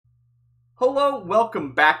Hello,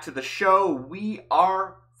 welcome back to the show. We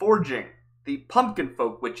are forging the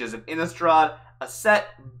Pumpkinfolk Witches of Innistrad, a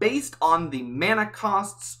set based on the mana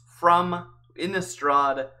costs from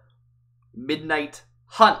Innistrad Midnight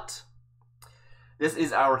Hunt. This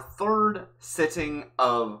is our third sitting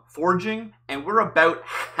of forging, and we're about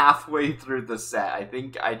halfway through the set. I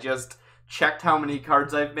think I just checked how many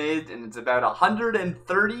cards I've made, and it's about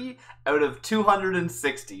 130 out of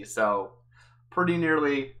 260, so pretty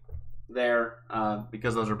nearly there,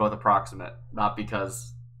 because those are both approximate, not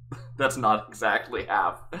because that's not exactly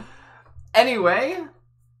half. Anyway,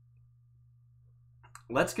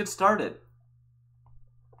 let's get started.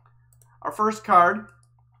 Our first card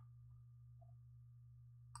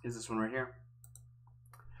is this one right here.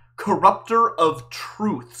 Corruptor of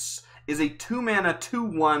Truths is a 2-mana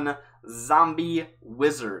 2/1 zombie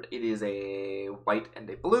wizard. It is a white and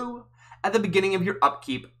a blue. At the beginning of your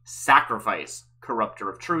upkeep, sacrifice Corruptor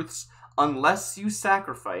of Truths unless you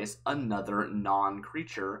sacrifice another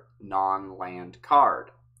non-creature, non-land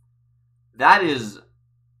card. That is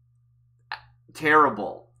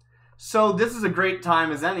terrible. So this is a great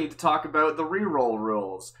time as any to talk about the reroll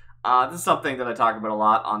rules. This is something that I talk about a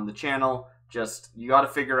lot on the channel. Just, you gotta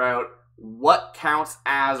figure out what counts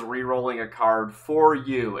as rerolling a card for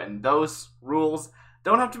you. And those rules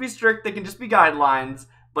don't have to be strict, they can just be guidelines,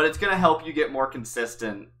 but it's gonna help you get more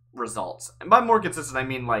consistent results. And by more consistent, I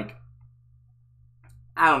mean like,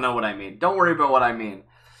 I don't know what I mean. Don't worry about what I mean.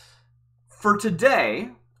 For today,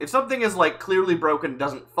 if something is like clearly broken,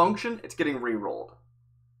 doesn't function, it's getting rerolled.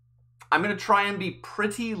 I'm going to try and be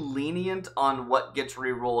pretty lenient on what gets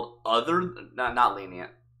rerolled not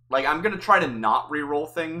lenient. Like, I'm going to try to not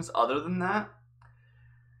reroll things other than that.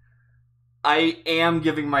 I am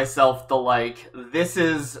giving myself the, like, this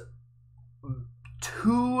is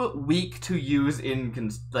too weak to use in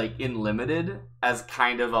limited as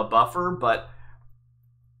kind of a buffer, but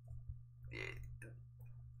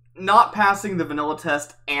not passing the vanilla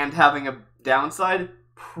test and having a downside,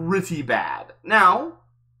 pretty bad. Now,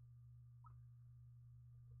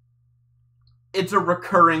 it's a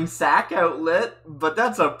recurring sack outlet, but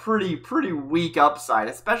that's a pretty weak upside,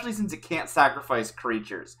 especially since it can't sacrifice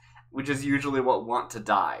creatures, which is usually what want to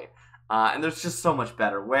die. And there's just so much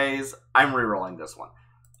better ways. I'm rerolling this one.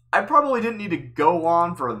 I probably didn't need to go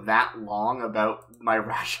on for that long about my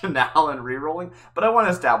rationale and rerolling, but I want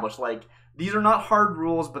to establish, like, these are not hard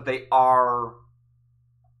rules, but they are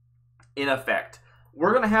in effect.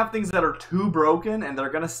 We're going to have things that are too broken, and they're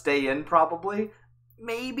going to stay in probably.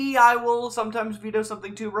 Maybe I will sometimes veto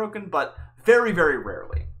something too broken, but very, very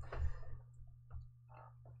rarely.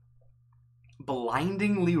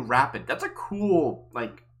 Blindingly Rapid. That's a cool,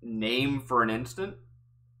 like, name for an instant.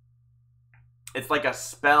 It's like a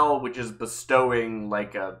spell which is bestowing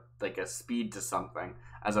like a speed to something,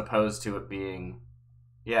 as opposed to it being...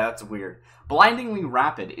 Yeah, that's weird. Blindingly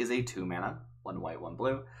Rapid is a 2-mana, 1 white, 1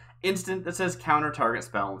 blue, instant that says counter target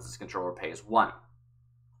spell unless its controller pays 1.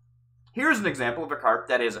 Here's an example of a card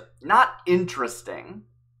that is not interesting,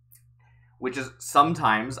 which is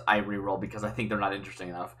sometimes I reroll because I think they're not interesting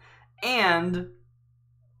enough, and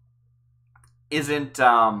isn't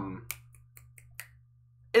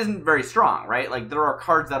very strong, right? Like, there are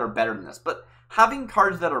cards that are better than this, but having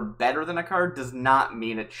cards that are better than a card does not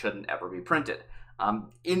mean it shouldn't ever be printed.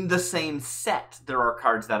 In the same set, there are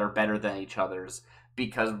cards that are better than each other's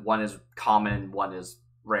because one is common and one is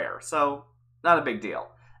rare, so not a big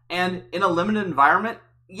deal. And in a limited environment,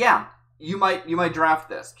 yeah, you might draft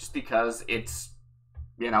this just because it's,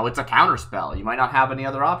 it's a counter spell. You might not have any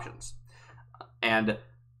other options. And,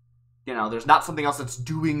 there's not something else that's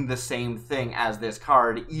doing the same thing as this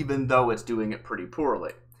card, even though it's doing it pretty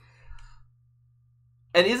poorly.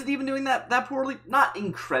 And is it even doing that poorly? Not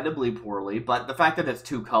incredibly poorly, but the fact that it's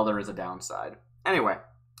 2 color is a downside. Anyway,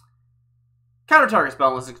 counter target spell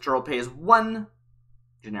unless its control pays 1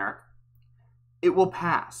 generic. It will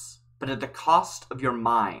pass, but at the cost of your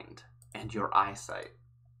mind and your eyesight.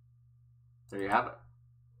 There you have it.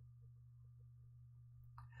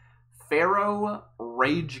 Pharaoh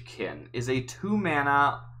Ragekin is a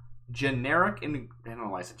 2-mana generic, I don't know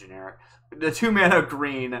why I said generic, the 2-mana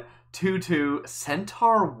green 2/2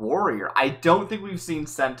 Centaur Warrior. I don't think we've seen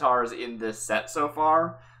centaurs in this set so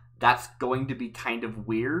far. That's going to be kind of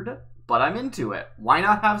weird, but I'm into it. Why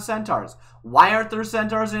not have centaurs? Why aren't there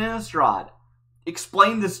centaurs in Innistrad?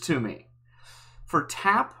 Explain this to me. For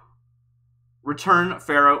tap, return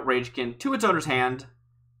Pharaoh Ragekin to its owner's hand.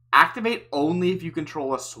 Activate only if you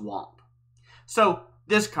control a swamp. So,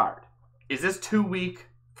 this card. Is this too weak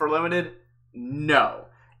for limited? No.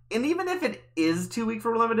 And even if it is too weak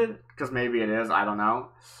for limited, because maybe it is, I don't know,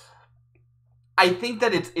 I think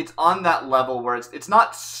that it's on that level where it's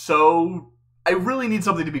not so... I really need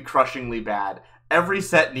something to be crushingly bad. Every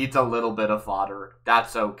set needs a little bit of fodder.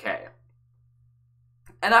 That's okay.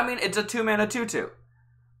 And I mean, it's a 2-mana 2/2.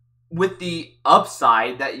 With the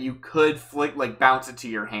upside that you could flick, like, bounce it to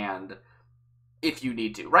your hand if you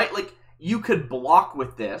need to, right? Like, you could block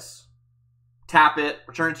with this, tap it,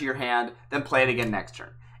 return it to your hand, then play it again next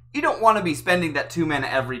turn. You don't want to be spending that 2 mana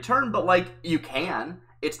every turn, but, like, you can.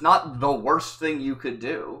 It's not the worst thing you could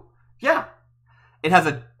do. Yeah. It has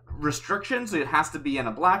a restriction, so it has to be in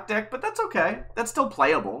a black deck, but that's okay. That's still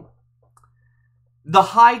playable. The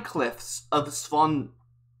high cliffs of Svorneld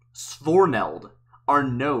are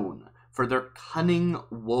known for their cunning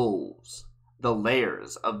wolves. The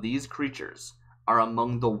lairs of these creatures are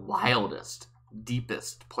among the wildest,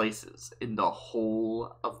 deepest places in the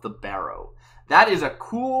whole of the Barrow. That is a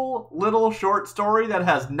cool little short story that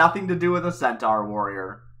has nothing to do with a centaur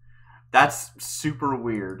warrior. That's super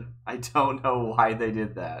weird. I don't know why they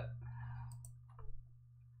did that.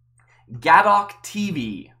 Gadok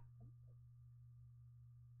TV.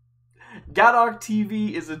 Gadok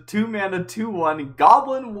TV is a 2-mana 2/1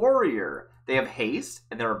 Goblin Warrior. They have haste,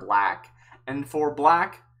 and they're black. And for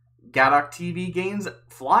black, Gadok TV gains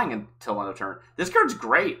flying until end of turn. This card's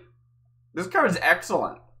great. This card's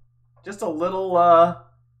excellent. Just a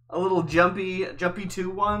little jumpy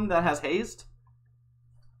 2/1 that has haste.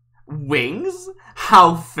 Wings?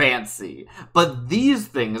 How fancy. But these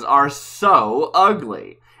things are so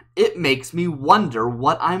ugly. It makes me wonder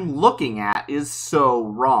what I'm looking at is so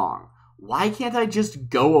wrong. Why can't I just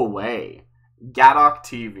go away? Gadok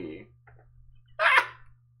TV.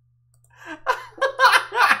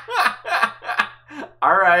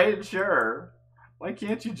 Alright, sure. Why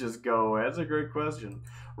can't you just go away? That's a great question.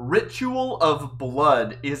 Ritual of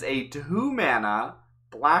Blood is a 2-mana,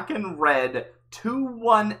 black and red,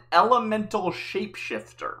 2/1 elemental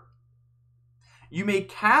shapeshifter. You may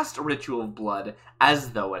cast Ritual of Blood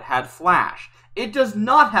as though it had flash. It does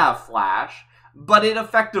not have flash, but it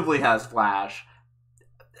effectively has flash.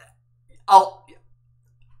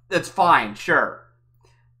 That's fine, sure.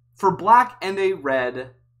 For black and a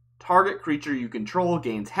red, target creature you control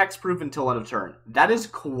gains hexproof until end of turn. That is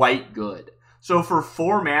quite good. So for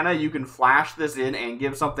 4 mana, you can flash this in and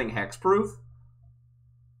give something hexproof?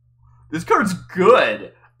 This card's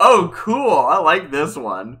good. Oh, cool. I like this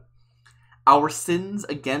one. Our sins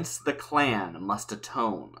against the clan must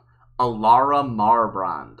atone. Alara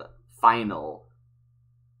Marbrand. Final.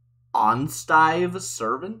 Onstive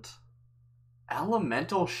Servant?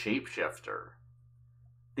 Elemental Shapeshifter.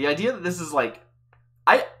 The idea that this is like...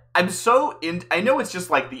 I know it's just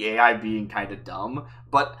like the AI being kind of dumb,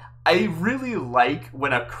 but I really like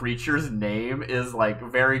when a creature's name is like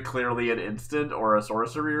very clearly an instant or a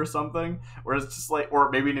sorcery or something, where it's just like, or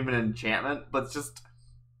maybe even an enchantment, but it's just...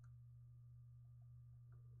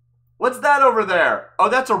 What's that over there? Oh,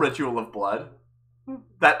 that's a Ritual of Blood.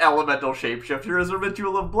 That elemental shapeshifter is a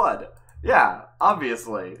Ritual of Blood. Yeah,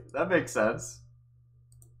 obviously. That makes sense.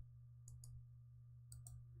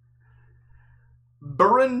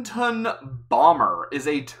 Burrington Bomber is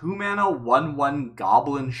a 2-mana 1/1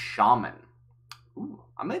 Goblin Shaman. Ooh,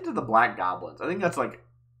 I'm into the black goblins. I think that's like...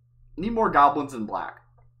 Need more goblins in black.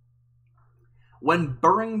 When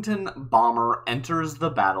Burrington Bomber enters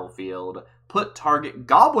the battlefield, put target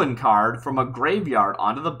goblin card from a graveyard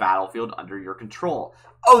onto the battlefield under your control.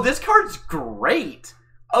 Oh, this card's great!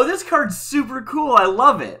 Oh, this card's super cool. I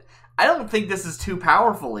love it. I don't think this is too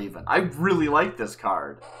powerful even. I really like this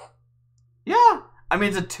card. Yeah. I mean,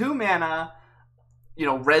 it's a 2-mana,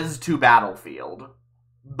 res to battlefield.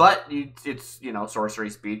 But it's, sorcery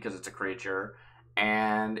speed because it's a creature.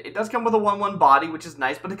 And it does come with a 1/1 body, which is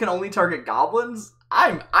nice, but it can only target goblins?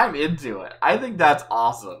 I'm into it. I think that's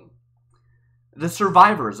awesome. The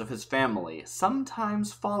survivors of his family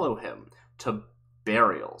sometimes follow him to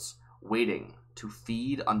burials, waiting to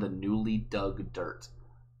feed on the newly dug dirt.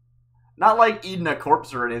 Not like eating a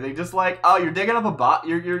corpse or anything, just like, oh, you're digging up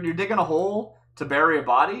you're digging a hole to bury a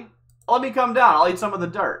body? Let me come down, I'll eat some of the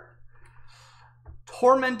dirt.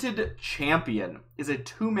 Tormented Champion is a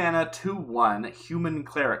 2-mana 2/1 human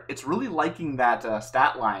cleric. It's really liking that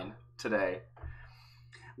stat line today.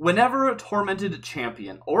 Whenever a Tormented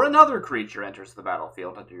Champion or another creature enters the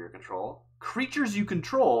battlefield under your control, creatures you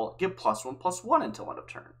control get +1/+1 until end of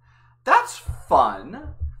turn. That's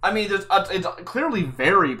fun. I mean, it's clearly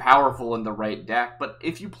very powerful in the right deck, but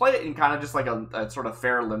if you play it in kind of just like a sort of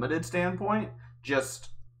fair limited standpoint,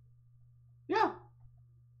 yeah.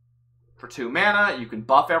 For 2 mana, you can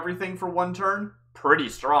buff everything for 1 turn. Pretty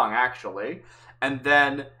strong, actually. And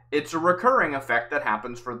then it's a recurring effect that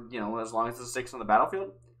happens for, as long as it sticks on the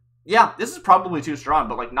battlefield. Yeah, this is probably too strong,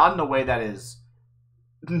 but like not in a way that is,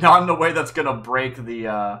 not in a way that's gonna break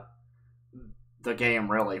the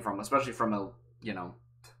game really, especially from a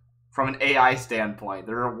from an AI standpoint.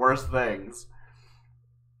 There are worse things.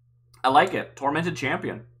 I like it. Tormented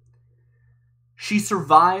Champion. She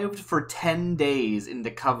survived for 10 days in the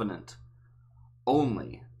Covenant,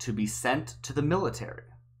 only to be sent to the military.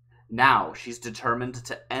 Now she's determined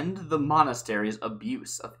to end the monastery's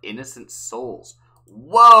abuse of innocent souls.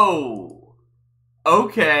 Whoa!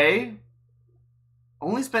 Okay.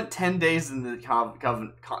 Only spent 10 days in the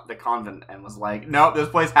convent and was like, nope, this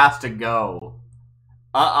place has to go.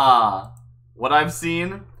 What I've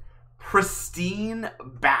seen? Pristine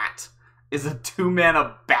Bat is a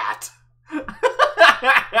 2-mana bat.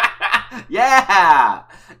 Yeah!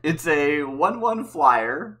 It's a 1/1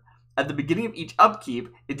 flyer. At the beginning of each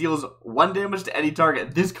upkeep, it deals 1 damage to any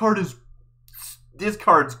target. This card's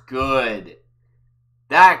good.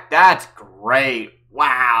 That's great.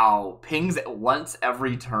 Wow. Pings it once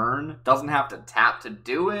every turn. Doesn't have to tap to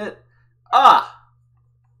do it.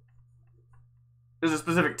 There's a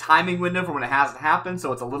specific timing window for when it has to happen,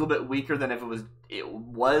 so it's a little bit weaker than if it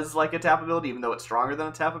was like a tap ability, even though it's stronger than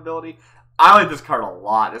a tap ability. I like this card a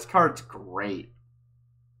lot. This card's great.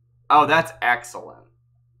 Oh, that's excellent.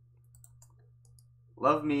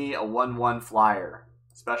 Love me a 1/1 flyer,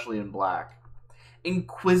 especially in black.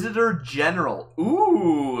 Inquisitor General.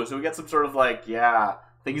 Ooh, so we got some sort of like, yeah,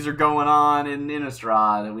 things are going on in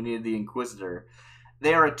Innistrad, and we need the Inquisitor.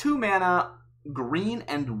 They are a 2-mana green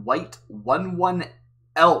and white 1/1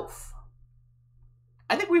 elf.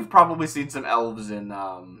 I think we've probably seen some elves in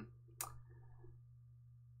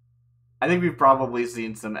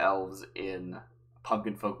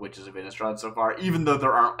Pumpkinfolk Witches of Innistrad so far, even though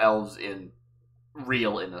there aren't elves in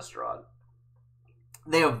real Innistrad.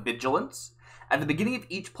 They have Vigilance. At the beginning of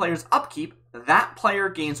each player's upkeep, that player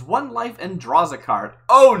gains 1 life and draws a card.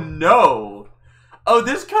 Oh no! Oh,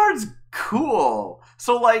 this card's cool.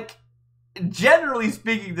 So like, generally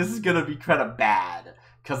speaking, this is gonna be kind of bad.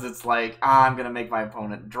 Because it's like, I'm going to make my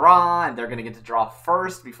opponent draw, and they're going to get to draw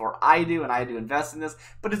first before I do, and I do invest in this.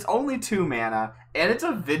 But it's only 2 mana, and it's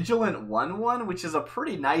a Vigilant 1/1, which is a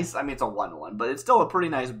pretty nice, I mean, it's a 1/1, but it's still a pretty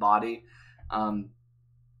nice body. And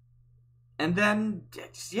then,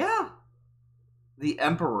 yeah. The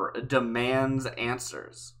Emperor demands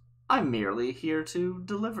answers. I'm merely here to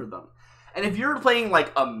deliver them. And if you're playing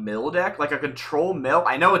like a mill deck, like a control mill,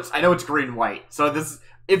 I know it's green-white, so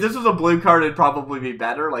if this was a blue card, it'd probably be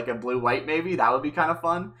better, like a blue-white maybe. That would be kind of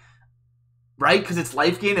fun. Right? Because it's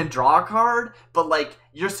life gain and draw a card, but like,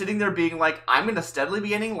 you're sitting there being like, I'm going to steadily be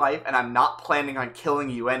gaining life, and I'm not planning on killing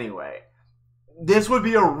you anyway. This would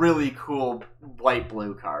be a really cool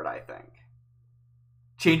white-blue card, I think.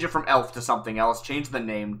 Change it from elf to something else, change the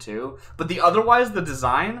name too. But otherwise, the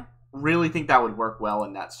design, really think that would work well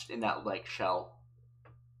in that like shell.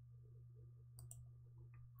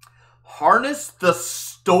 Harness the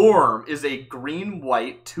Storm is a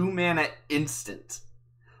green-white 2-mana instant.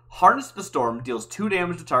 Harness the Storm deals 2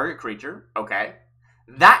 damage to target creature. Okay.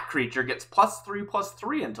 That creature gets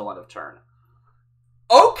 +3/+3 until end of turn.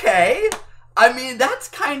 Okay! I mean, that's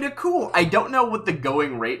kind of cool. I don't know what the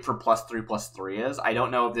going rate for +3/+3 is. I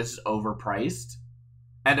don't know if this is overpriced.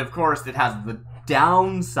 And of course, it has the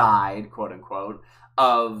downside, quote-unquote,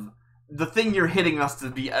 of the thing you're hitting us to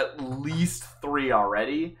be at least 3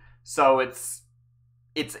 already. So it's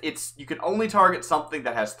you can only target something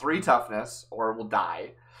that has 3 toughness, or it will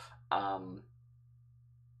die. And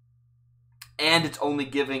it's only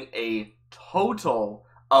giving a total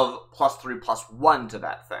of +3/+1 to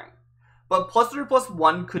that thing. But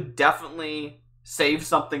 +3/+1 could definitely save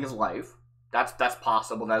something's life. That's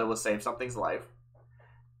possible that it will save something's life.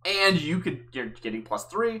 And you're getting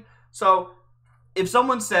 +3. So if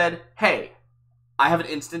someone said, hey, I have an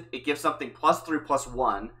instant, it gives something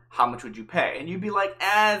 +3/+1, how much would you pay? And you'd be like,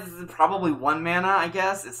 probably 1 mana, I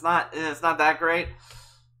guess. It's not that great.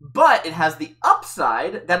 But it has the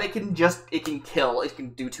upside that it can kill, it can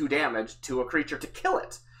do 2 damage to a creature to kill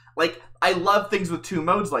it. Like, I love things with 2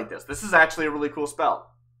 modes like this. This is actually a really cool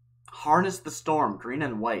spell. Harness the Storm, green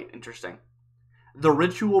and white. Interesting. The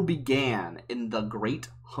ritual began in the Great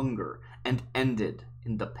Hunger and ended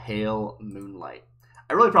in the Pale Moonlight.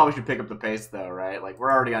 I really probably should pick up the pace, though, right? Like,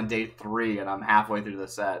 we're already on day 3, and I'm halfway through the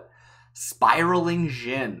set. Spiraling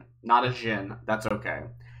Djinn, not a Djinn, that's okay,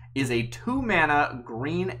 is a 2-mana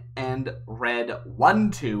green and red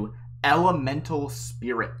 1/2 elemental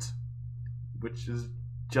spirit, which is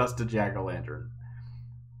just a jack-o'-lantern.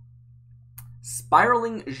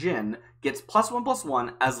 Spiraling Djinn gets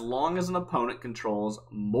 +1/+1 as long as an opponent controls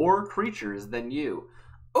more creatures than you.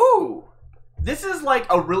 Ooh! This is like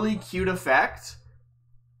a really cute effect.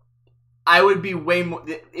 I would be way more...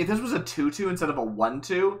 If this was a 2/2 instead of a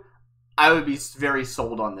 1/2, I would be very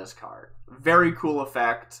sold on this card. Very cool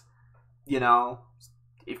effect. You know,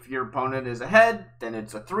 if your opponent is ahead, then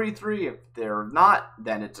it's a 3/3. If they're not,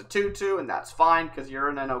 then it's a 2/2, and that's fine because you're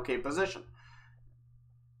in an okay position.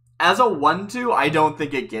 As a 1/2, I don't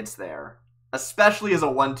think it gets there. Especially as a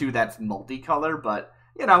 1/2 that's multicolor, but,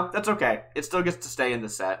 you know, that's okay. It still gets to stay in the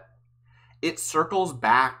set. It circles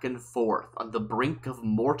back and forth on the brink of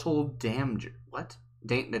mortal danger. What?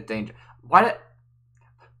 Danger. Why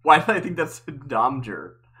did I think that's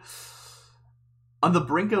danger? On the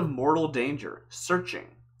brink of mortal danger,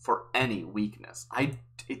 searching for any weakness.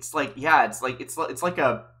 It's like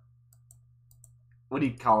a, what do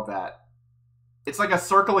you call that? It's like a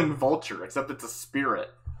circling vulture, except it's a spirit.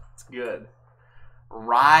 It's good.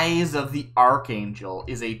 Rise of the Archangel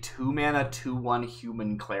is a 2-mana 2/1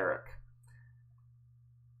 human cleric.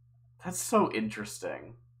 That's so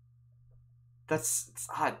interesting. That's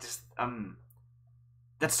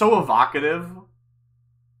so evocative.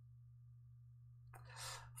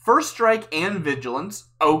 First strike and vigilance,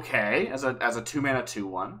 okay, as a 2-mana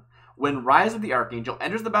 2/1. When Rise of the Archangel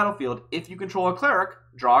enters the battlefield, if you control a cleric,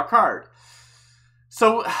 draw a card.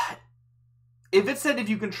 So, if it said if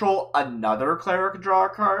you control another cleric, draw a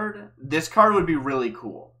card, this card would be really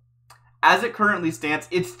cool. As it currently stands,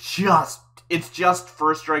 it's just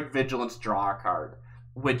first strike, vigilance, draw a card,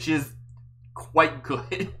 which is quite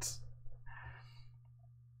good.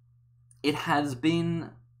 It has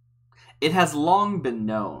long been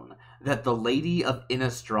known that the Lady of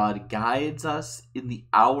Innistrad guides us in the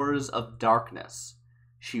hours of darkness.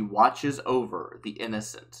 She watches over the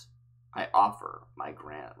innocent. I offer my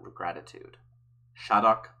gratitude.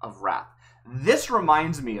 Shadok of Wrath. This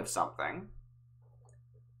reminds me of something.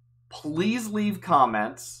 Please leave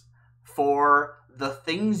comments for the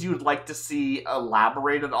things you'd like to see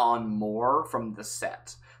elaborated on more from the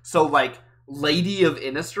set. So, like, Lady of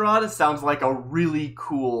Innistrad sounds like a really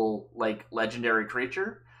cool, like, legendary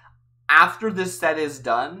creature. After this set is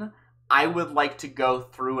done, I would like to go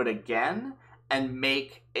through it again and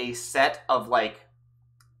make a set of, like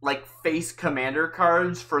face commander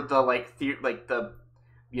cards for the, the,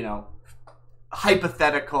 you know,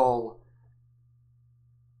 hypothetical,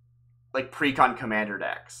 like, precon commander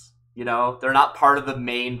decks. You know, they're not part of the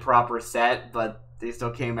main proper set, but they still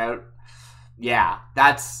came out. Yeah,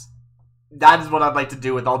 that is what I'd like to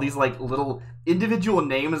do with all these, like, little individual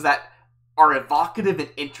names that are evocative and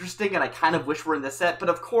interesting, and I kind of wish were in the set. But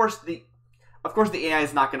of course the AI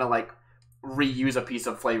is not gonna, like, reuse a piece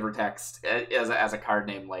of flavor text as a card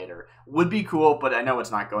name later. Would be cool, but I know it's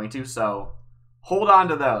not going to. So hold on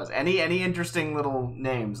to those. Any interesting little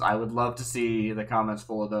names, I would love to see the comments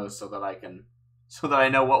full of those so that I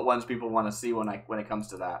know what ones people want to see when it comes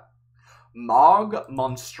to that. Mog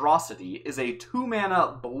Monstrosity is a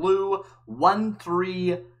 2-mana blue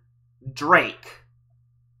 1/3 Drake.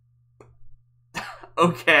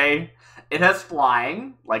 Okay. It has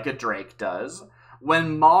flying, like a Drake does.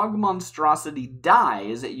 When Mog Monstrosity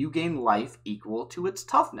dies, you gain life equal to its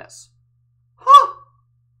toughness. Huh!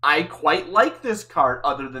 I quite like this card,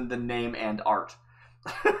 other than the name and art.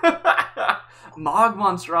 Mog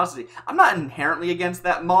Monstrosity. I'm not inherently against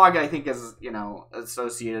that. Mog, I think, is, you know,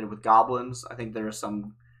 associated with goblins. I think there are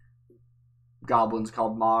some goblins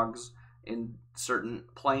called Mogs in certain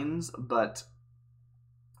planes, but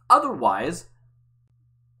otherwise,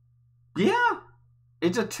 yeah.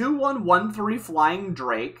 It's a 2/1 1/3 flying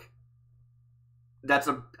Drake. That's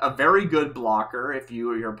a very good blocker if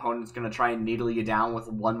your opponent's going to try and needle you down with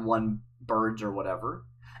 1/1 birds or whatever.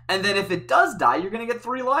 And then if it does die, you're going to get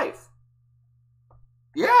 3 life.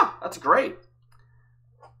 Yeah, that's great.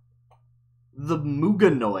 The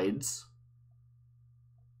Muganoids.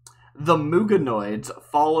 The Muganoids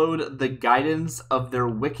followed the guidance of their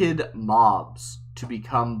wicked mobs to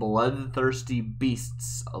become bloodthirsty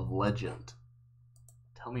beasts of legend.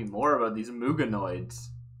 Tell me more about these Muganoids.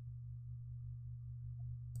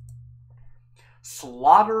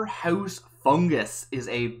 Slaughterhouse Fungus is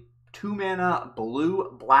a 2-mana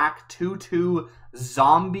blue-black 2/2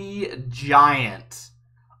 zombie giant.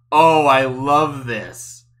 Oh, I love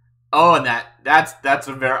this. Oh, and that's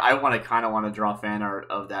a very... I kind of want to draw fan art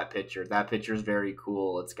of that picture. That picture is very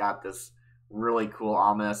cool. It's got this really cool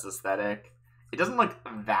ominous aesthetic. It doesn't look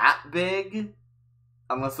that big,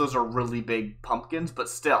 unless those are really big pumpkins, but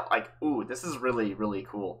still, like, ooh, this is really, really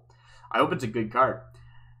cool. I hope it's a good card.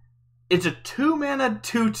 It's a 2-mana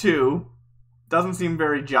 2/2. Doesn't seem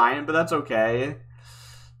very giant, but that's okay.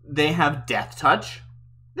 They have Death Touch.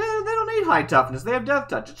 They don't need high toughness. They have Death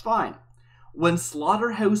Touch. It's fine. When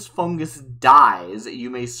Slaughterhouse Fungus dies, you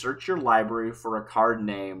may search your library for a card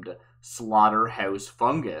named Slaughterhouse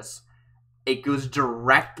Fungus. It goes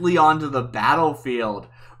directly onto the battlefield.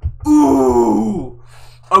 Ooh!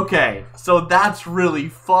 Okay, so that's really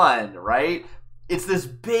fun, right? It's this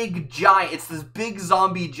big giant, it's this big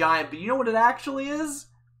zombie giant, but you know what it actually is?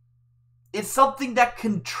 It's something that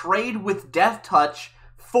can trade with Death Touch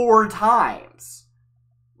 4 times.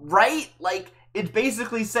 Right? Like, it's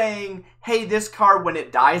basically saying, hey, this card, when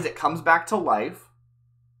it dies, it comes back to life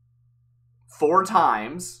 4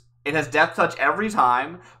 times. It has Death Touch every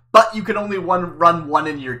time, but you can only run 1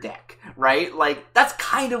 in your deck, right? Like, that's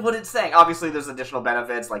kind of what it's saying. Obviously, there's additional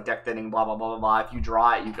benefits, like deck thinning, blah, blah, blah, blah, blah. If you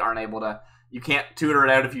draw it, you can't tutor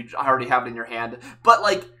it out if you already have it in your hand. But,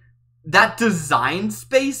 like, that design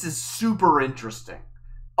space is super interesting.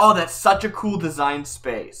 Oh, that's such a cool design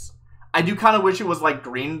space. I do kind of wish it was, like,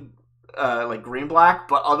 green-black,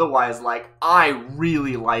 but otherwise, like, I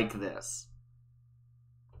really like this.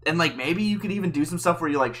 And, like, maybe you could even do some stuff where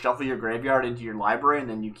you, like, shuffle your graveyard into your library and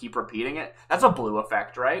then you keep repeating it. That's a blue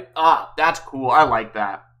effect, right? Ah, that's cool. I like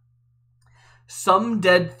that. Some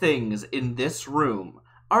dead things in this room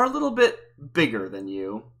are a little bit bigger than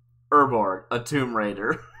you. Urborg, a Tomb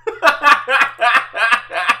Raider.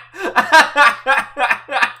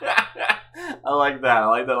 I like that. I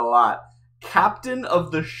like that a lot. Captain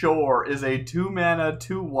of the Shore is a 2-mana,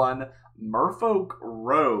 2/1 Merfolk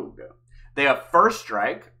Rogue. They have First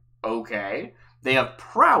Strike. Okay. They have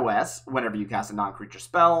Prowess. Whenever you cast a non-creature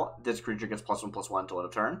spell, this creature gets +1/+1 until end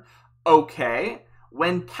of turn. Okay.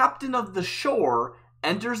 When Captain of the Shore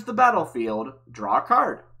enters the battlefield, draw a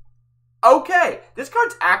card. Okay. This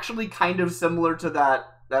card's actually kind of similar to that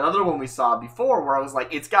other one we saw before, where I was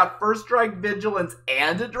like, it's got First Strike, Vigilance,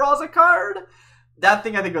 and it draws a card? That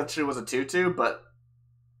thing I think was a 2/2, but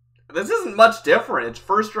this isn't much different. It's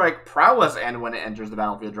First Strike, Prowess, and when it enters the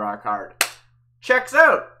battlefield, draw a card. Checks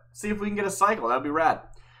out. See if we can get a cycle. That would be rad.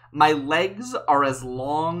 My legs are as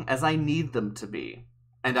long as I need them to be,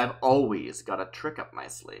 and I've always got a trick up my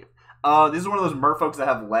sleeve. These are one of those merfolks that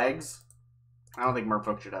have legs. I don't think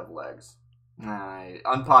merfolk should have legs.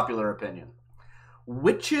 Unpopular opinion.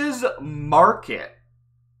 Witch's Market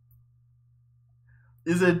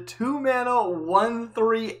is a 2-mana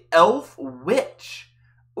 1/3 elf witch.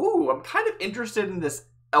 Ooh, I'm kind of interested in this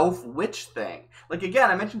elf witch thing. Like, again,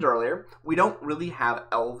 I mentioned earlier, we don't really have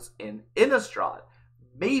elves in Innistrad.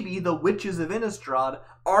 Maybe the Witches of Innistrad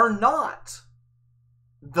are not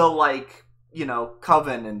the, like, you know,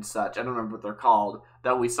 Coven and such. I don't remember what they're called.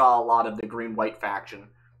 That we saw a lot of the green-white faction,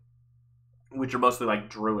 which are mostly like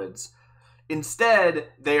druids.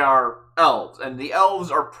 Instead, they are elves, and the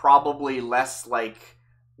elves are probably less like,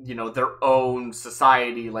 you know, their own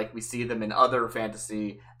society like we see them in other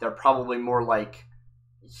fantasy. They're probably more like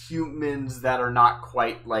humans that are not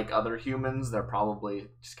quite like other humans. They're probably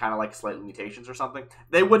just kind of like slight mutations or something.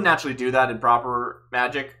 They wouldn't actually do that in proper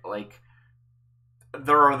Magic. Like,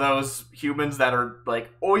 there are those humans that are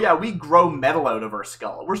like, oh yeah, we grow metal out of our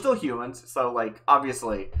skull. We're still humans, so like,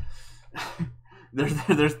 obviously,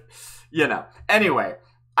 there's you know. Anyway,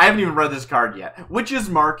 I haven't even read this card yet. Witch's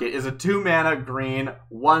Market is a 2-mana green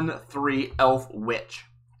 1/3 elf witch.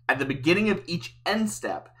 At the beginning of each end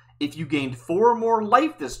step, if you gained 4 or more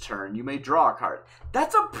life this turn, you may draw a card.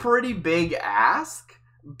 That's a pretty big ask,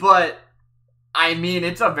 but I mean,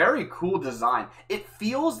 it's a very cool design. It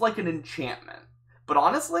feels like an enchantment, but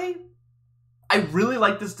honestly, I really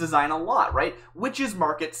like this design a lot, right? Witch's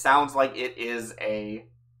Market sounds like it is a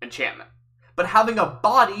enchantment, but having a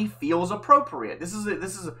body feels appropriate. This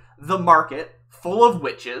is the market full of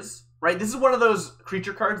witches, right? This is one of those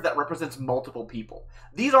creature cards that represents multiple people.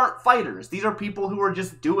 These aren't fighters. These are people who are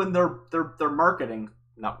just doing their marketing.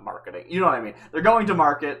 Not marketing. You know what I mean? They're going to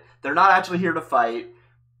market. They're not actually here to fight.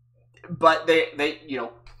 But they you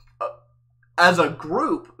know, as a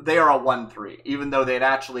group, they are a 1/3, even though they'd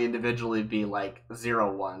actually individually be like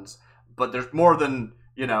 0/1s. But there's more than,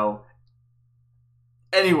 you know.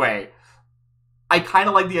 Anyway, I kind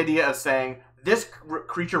of like the idea of saying this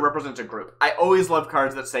creature represents a group. I always love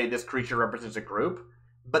cards that say this creature represents a group,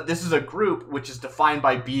 but this is a group which is defined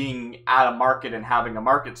by being at a market and having a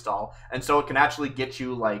market stall, and so it can actually get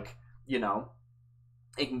you, like, you know,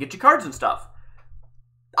 it can get you cards and stuff.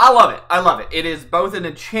 I love it. I love it. It is both an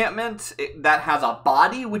enchantment that has a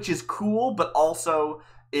body, which is cool, but also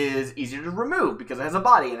is easier to remove because it has a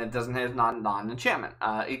body and it doesn't have non-enchantment.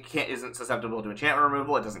 It isn't susceptible to enchantment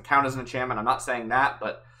removal. It doesn't count as an enchantment. I'm not saying that,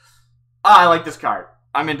 but I like this card.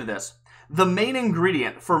 I'm into this. The main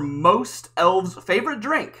ingredient for most elves' favorite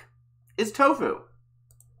drink is tofu.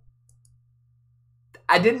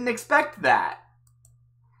 I didn't expect that.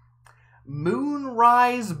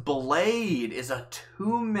 Moonrise Blade is a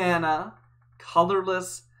 2-mana,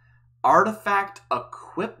 colorless artifact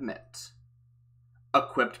equipment.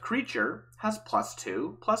 Equipped creature has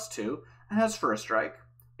 +2/+2, and has first strike.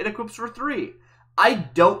 It equips for 3. I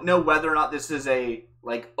don't know whether or not this is a,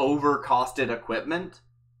 like, overcosted equipment,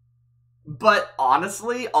 but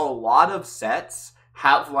honestly, a lot of sets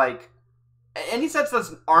have, like, any sets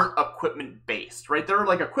that aren't equipment-based, right? There are,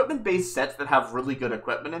 like, equipment-based sets that have really good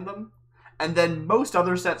equipment in them, and then most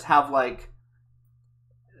other sets have, like,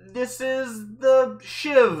 this is the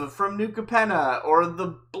Shiv from New Capenna, or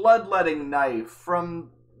the Bloodletting Knife from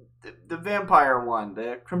the vampire one,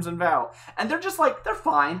 the Crimson Vow. And they're just like, they're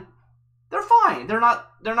fine. They're fine. They're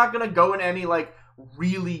not gonna go in any, like,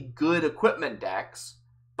 really good equipment decks,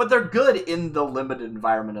 but they're good in the limited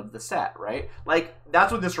environment of the set, right? Like,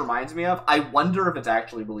 that's what this reminds me of. I wonder if it's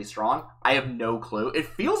actually really strong. I have no clue. It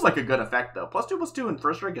feels like a good effect, though. +2/+2 in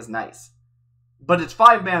first strike is nice. But it's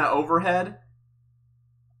 5 mana overhead.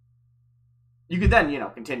 You could then,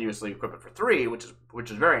 continuously equip it for 3, which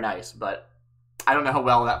is very nice, but I don't know how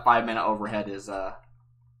well that 5 mana overhead is, I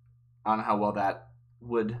don't know how well that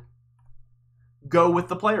would go with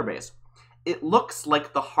the player base. It looks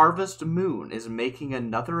like the Harvest Moon is making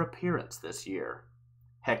another appearance this year.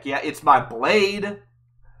 Heck yeah, it's my blade!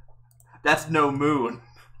 That's no moon.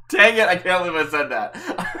 Dang it, I can't believe I said that.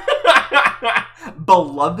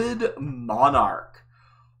 Beloved Monarch.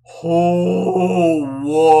 Oh,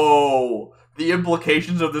 whoa! The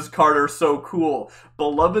implications of this card are so cool.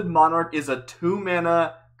 Beloved Monarch is a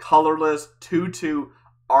 2-mana, colorless, 2/2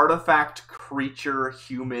 artifact creature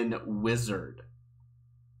human wizard.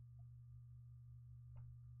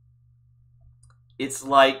 It's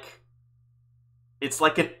like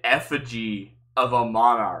an effigy of a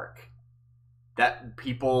monarch that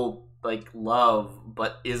people, like, love,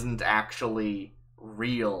 but isn't actually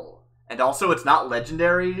real. And also, it's not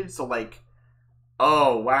legendary, so, like,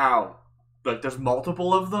 oh, wow. Like, there's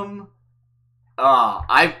multiple of them.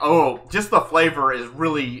 Just the flavor is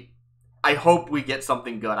really, I hope we get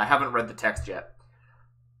something good. I haven't read the text yet.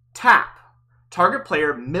 Tap. Target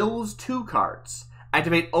player mills 2 cards.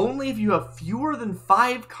 Activate only if you have fewer than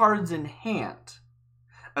 5 cards in hand.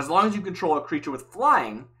 As long as you control a creature with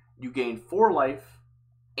flying, you gain 4 life,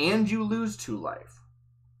 and you lose 2 life.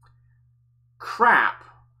 Crap.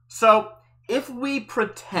 So, if we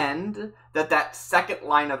pretend that second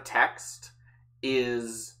line of text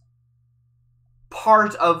is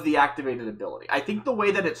part of the activated ability, I think the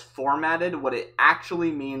way that it's formatted, what it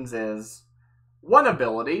actually means is 1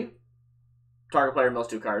 ability, target player mills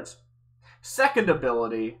 2 cards. Second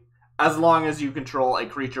ability, as long as you control a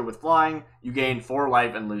creature with flying, you gain 4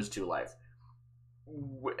 life and lose 2 life.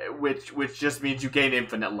 Which just means you gain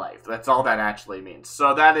infinite life. That's all that actually means.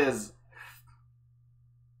 So that is...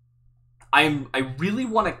 I really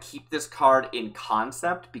want to keep this card in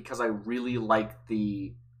concept because I really like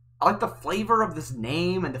the flavor of this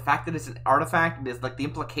name and the fact that it's an artifact and it's, like, the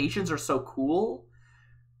implications are so cool.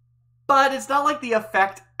 But it's not like the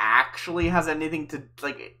effect actually has anything to,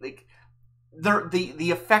 like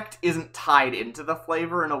the effect isn't tied into the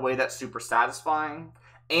flavor in a way that's super satisfying.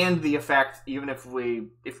 And the effect, even if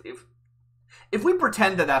we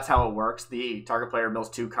pretend that that's how it works, the target player mills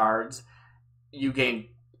 2 cards, you gain,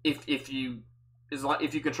 if you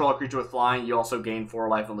control a creature with flying, you also gain 4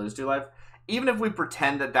 life and lose 2 life. Even if we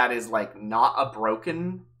pretend that is, like, not a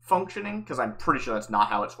broken functioning, because I'm pretty sure that's not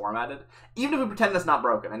how it's formatted, even if we pretend that's not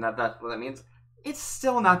broken and that's what that means, it's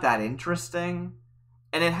still not that interesting.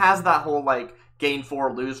 And it has that whole, like, gain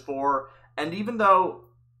 4, lose 4, and even though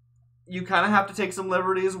you kind of have to take some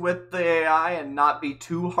liberties with the AI and not be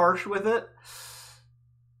too harsh with it,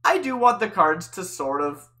 I do want the cards to sort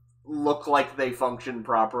of look like they function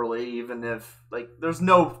properly, even if, like, there's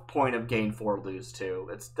no point of gain 4, lose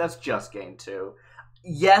 2. That's just gain 2.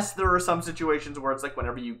 Yes, there are some situations where it's like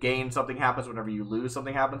whenever you gain, something happens, whenever you lose,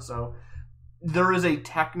 something happens, so there is a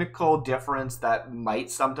technical difference that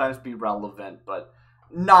might sometimes be relevant, but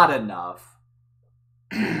not enough.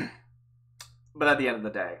 But at the end of the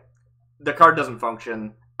day, the card doesn't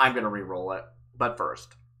function. I'm going to re-roll it. But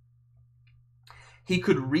first, he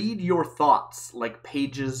could read your thoughts like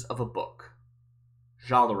pages of a book.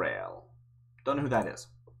 Jalarael. Don't know who that is.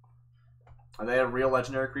 Are they a real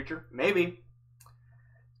legendary creature? Maybe.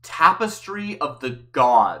 Tapestry of the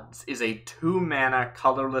Gods is a 2-mana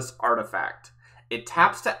colorless artifact. It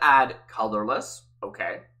taps to add colorless.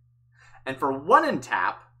 Okay. And for 1 in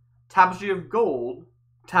tap, Tapestry of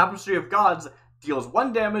Gods deals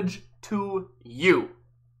 1 damage to you.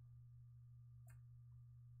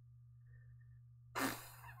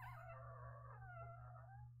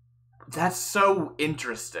 That's so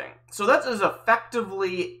interesting. So that is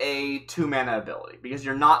effectively a 2-mana ability, because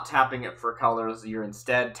you're not tapping it for colors, you're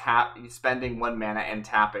instead spending 1 mana and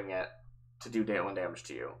tapping it to do day 1 damage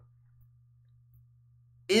to you.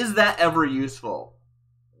 Is that ever useful?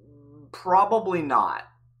 Probably not.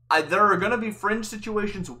 There are going to be fringe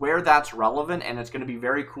situations where that's relevant, and it's going to be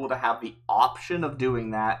very cool to have the option of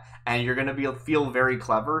doing that, and you're going to feel very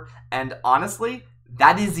clever, and honestly,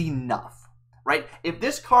 that is enough. Right? If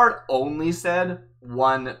this card only said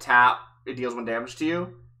 1 tap, it deals 1 damage to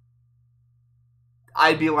you,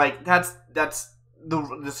 I'd be like, that's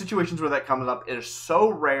the situations where that comes up is so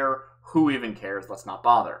rare, who even cares? Let's not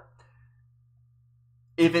bother.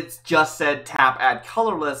 If it's just said tap, add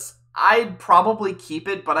colorless, I'd probably keep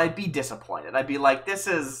it, but I'd be disappointed. I'd be like, this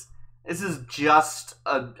is just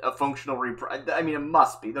a functional I mean, it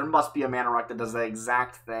must be. There must be a mana rock that does the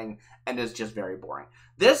exact thing and is just very boring.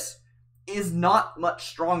 This is not much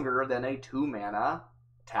stronger than a 2-mana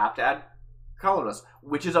tapped add colorless,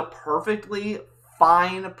 which is a perfectly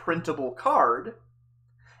fine printable card,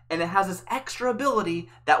 and it has this extra ability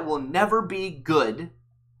that will never be good,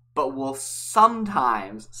 but will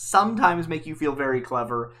sometimes make you feel very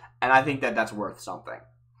clever, and I think that that's worth something.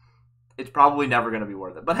 It's probably never going to be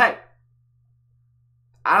worth it, but hey,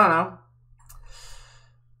 I don't know.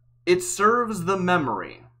 It serves the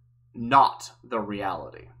memory, not the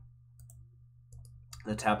reality.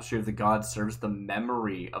 The tapestry of the gods serves the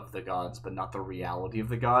memory of the gods, but not the reality of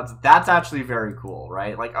the gods. That's actually very cool,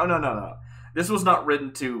 right? Like, oh, no. This was not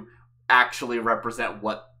written to actually represent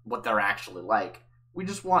what they're actually like. We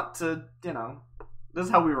just want to, this is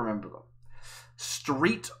how we remember them.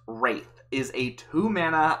 Street Wraith is a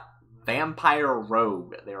 2-mana vampire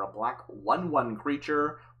rogue. They're a black 1/1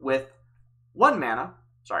 creature with 1 mana.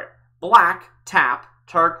 Sorry. Black, tap,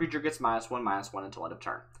 target creature gets -1/-1 until end of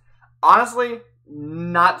turn. Honestly,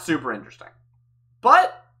 not super interesting.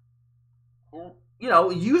 But,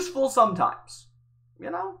 useful sometimes.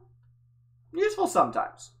 Useful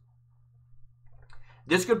sometimes.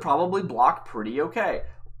 This could probably block pretty okay.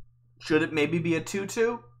 Should it maybe be a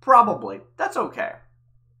 2/2? Probably. That's okay.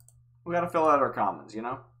 We gotta fill out our commons,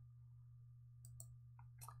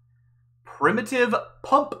 Primitive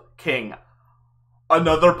Pump King.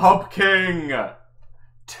 Another Pump King!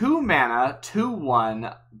 2 mana,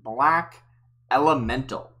 2/1, black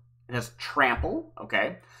elemental. It has trample,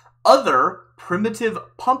 okay. Other primitive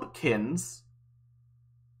pumpkins,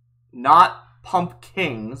 not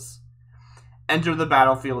pumpkins, enter the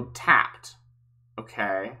battlefield tapped,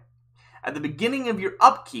 okay. At the beginning of your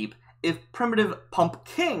upkeep, if primitive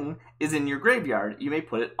pumpkin is in your graveyard, you may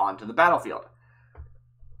put it onto the battlefield.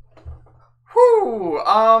 Whew,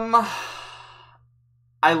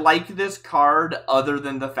 I like this card other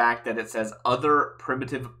than the fact that it says other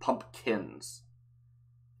primitive pumpkins,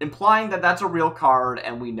 implying that that's a real card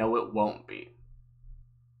and we know it won't be.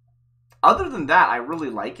 Other than that, I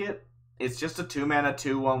really like it. It's just a 2-mana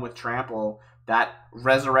 2/1 with trample that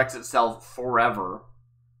resurrects itself forever,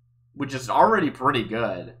 which is already pretty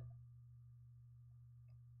good.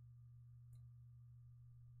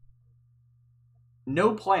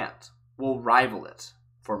 No plant will rival it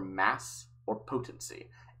for mass or potency.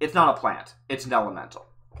 It's not a plant. It's an elemental.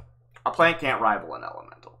 A plant can't rival an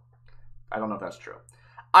elemental. I don't know if that's true.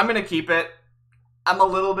 I'm going to keep it. I'm a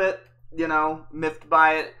little bit, miffed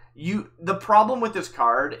by it. The problem with this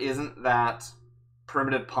card isn't that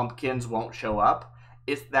primitive pumpkins won't show up.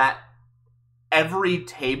 It's that every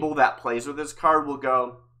table that plays with this card will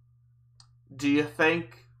go, do you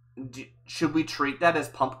think, should we treat that as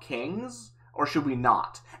pumpkins or should we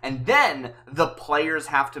not? And then the players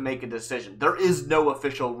have to make a decision. There is no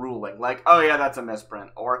official ruling. Like, oh yeah, that's a misprint.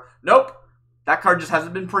 Or, nope, that card just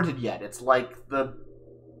hasn't been printed yet. It's like the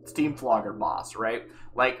Steam Flogger boss, right?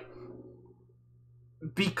 Like,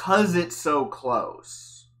 because it's so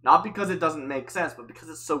close. Not because it doesn't make sense, but because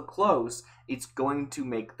it's so close, it's going to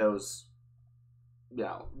make those,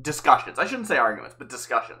 discussions. I shouldn't say arguments, but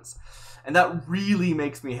discussions. And that really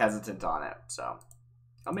makes me hesitant on it. So,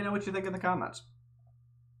 let me know what you think in the comments.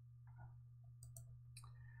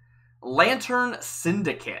 Lantern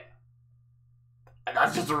Syndicate.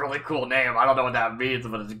 That's just a really cool name. I don't know what that means,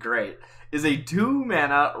 but it's great. Is a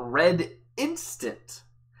 2-mana red instant.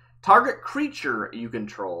 Target creature you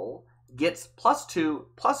control gets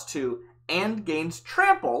 +2/+2 and gains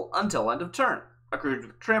trample until end of turn. A creature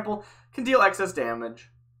with trample can deal excess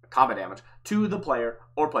damage, combat damage, to the player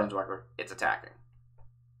or planeswalker it's attacking.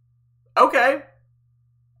 Okay.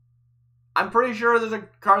 I'm pretty sure there's a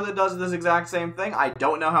card that does this exact same thing. I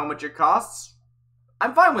don't know how much it costs.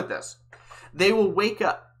 I'm fine with this. They will wake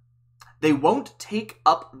up. They won't take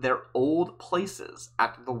up their old places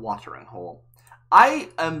at the watering hole. I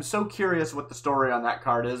am so curious what the story on that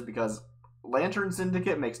card is, because Lantern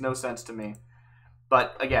Syndicate makes no sense to me.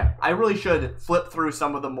 But again, I really should flip through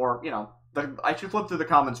some of the more, I should flip through the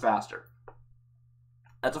commons faster.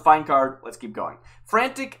 That's a fine card. Let's keep going.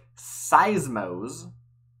 Frantic Seismos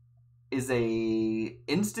is a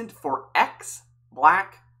instant for X,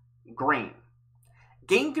 black, green.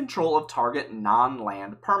 Gain control of target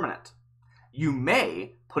non-land permanent. You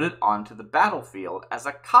may put it onto the battlefield as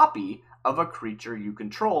a copy of a creature you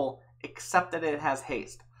control, except that it has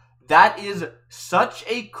haste. That is such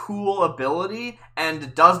a cool ability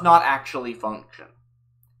and does not actually function.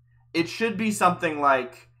 It should be something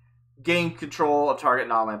like gain control of target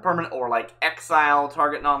non-land permanent, or like exile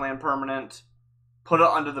target non-land permanent, put it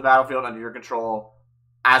under the battlefield under your control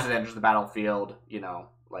as it enters the battlefield,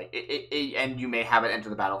 and you may have it enter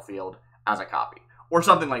the battlefield as a copy. Or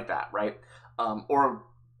something like that, right? Or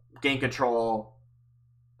gain control,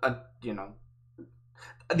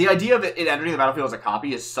 The idea of it entering the battlefield as a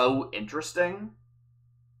copy is so interesting.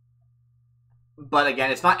 But again,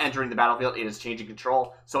 it's not entering the battlefield, it is changing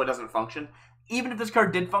control, so it doesn't function. Even if this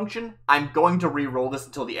card did function, I'm going to re-roll this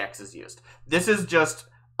until the X is used. This is just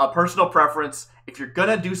a personal preference. If you're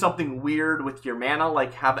gonna do something weird with your mana,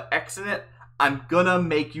 like have X in it, I'm gonna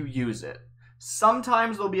make you use it.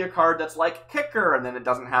 Sometimes there'll be a card that's like Kicker, and then it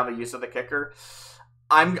doesn't have a use of the Kicker.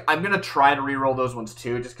 I'm gonna try to re-roll those ones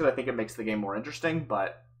too, just because I think it makes the game more interesting,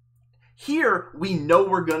 but here, we know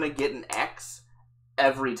we're gonna get an X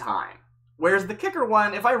every time. Whereas the Kicker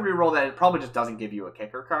one, if I re-roll that, it probably just doesn't give you a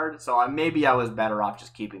Kicker card, so maybe I was better off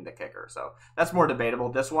just keeping the Kicker. So that's more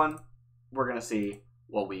debatable. This one, we're gonna see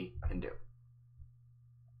what we can do.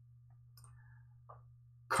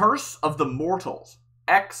 Curse of the Mortals.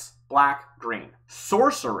 X, black, green.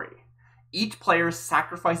 Sorcery. Each player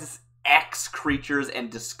sacrifices X creatures and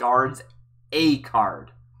discards a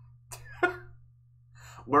card,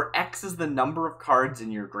 where X is the number of cards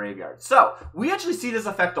in your graveyard. So, we actually see this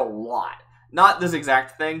effect a lot. Not this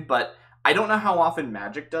exact thing, but I don't know how often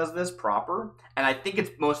Magic does this proper, and I think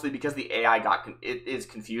it's mostly because the AI is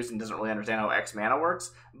confused and doesn't really understand how X mana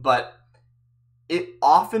works, but it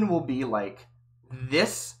often will be like,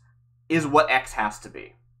 this is what X has to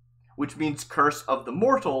be. Which means Curse of the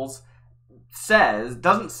Mortals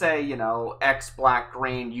doesn't say, X, black,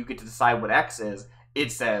 green, you get to decide what X is.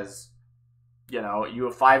 It says, you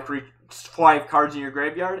have 5 cards in your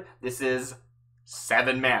graveyard. This is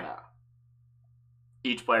 7 mana.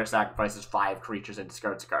 Each player sacrifices 5 creatures and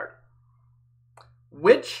discards a card.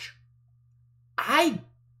 Which, I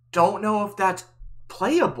don't know if that's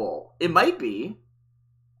playable. It might be.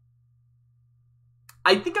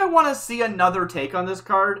 I think I want to see another take on this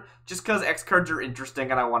card, just because X cards are interesting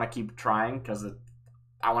and I want to keep trying, because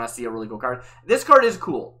I want to see a really cool card. This card is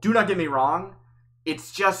cool. Do not get me wrong.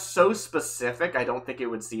 It's just so specific, I don't think it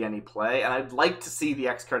would see any play, and I'd like to see the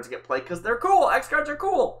X cards get played, because they're cool! X cards are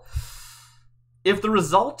cool! If the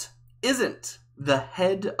result isn't the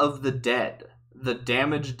Head of the Dead, the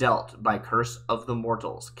damage dealt by Curse of the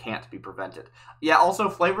Mortals can't be prevented. Yeah, also,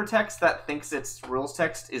 flavor text that thinks it's rules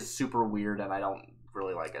text is super weird, and I don't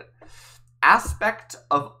really like it. Aspect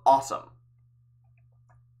of Awesome.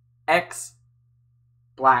 X,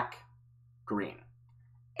 black, green.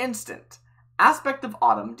 Instant. Aspect of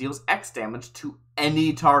Autumn deals X damage to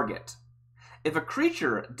any target. If a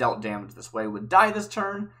creature dealt damage this way would die this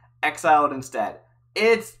turn, exile it instead.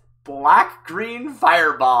 It's black-green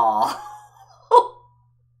Fireball.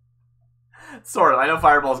 Sort of. I know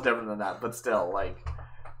Fireball's different than that, but still,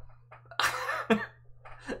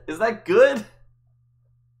 is that good?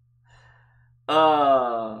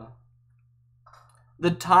 The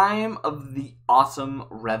time of the awesome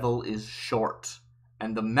revel is short,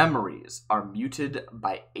 and the memories are muted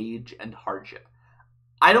by age and hardship.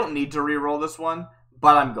 I don't need to re-roll this one,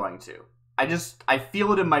 but I'm going to. I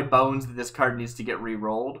feel it in my bones that this card needs to get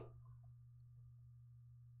re-rolled.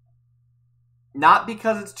 Not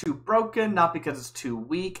because it's too broken, not because it's too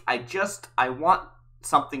weak. I want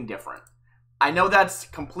something different. I know that's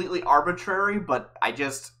completely arbitrary, but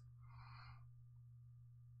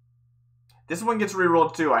this one gets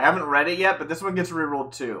re-rolled too. I haven't read it yet, but this one gets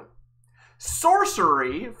re-rolled too.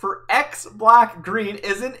 Sorcery for X black green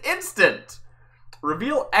is an instant.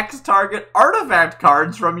 Reveal X target artifact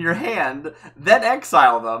cards from your hand, then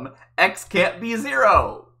exile them. X can't be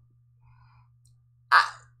 0.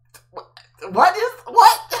 What?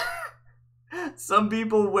 Some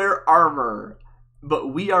people wear armor,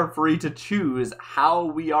 but we are free to choose how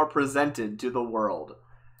we are presented to the world.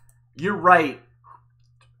 You're right,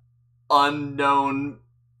 unknown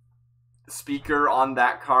speaker on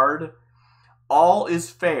that card. All is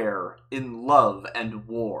fair in love and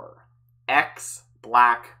war. X,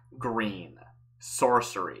 black, green.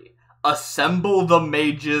 Sorcery. Assemble the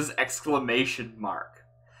mages! !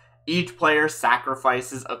 Each player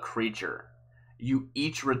sacrifices a creature. You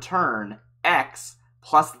each return X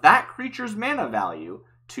plus that creature's mana value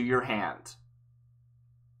to your hand.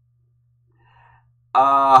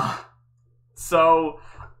 So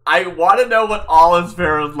I want to know what All is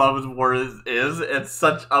Fair in Love and War is. It's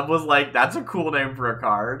such, I was like, that's a cool name for a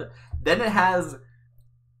card. Then it has,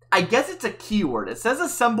 I guess it's a keyword. It says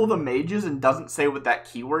assemble the mages and doesn't say what that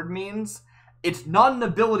keyword means. It's not an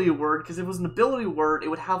ability word, because if it was an ability word, it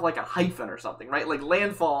would have like a hyphen or something, right? Like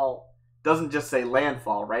landfall doesn't just say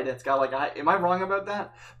landfall, right? It's got like a, am I wrong about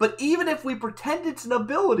that? But even if we pretend it's an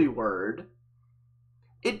ability word,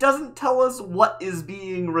 it doesn't tell us what is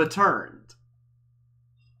being returned.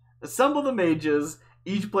 Assemble the mages.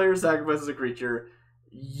 Each player sacrifices a creature.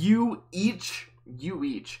 You each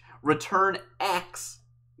return X,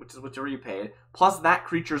 which is whatever you paid, plus that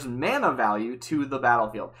creature's mana value to the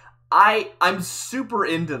battlefield. I'm super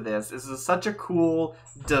into this. This is such a cool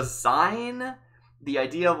design. The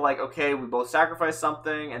idea of like, okay, we both sacrifice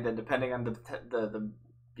something, and then depending on the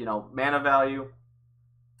mana value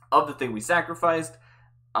of the thing we sacrificed,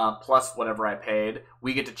 plus whatever I paid,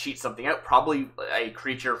 we get to cheat something out. Probably a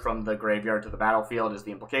creature from the graveyard to the battlefield is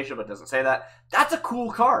the implication, but it doesn't say that. That's a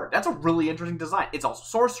cool card. That's a really interesting design. It's also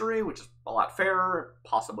sorcery, which is a lot fairer.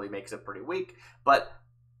 Possibly makes it pretty weak, but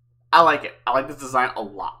I like it. I like this design a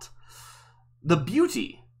lot. The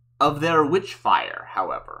beauty of their Witchfire,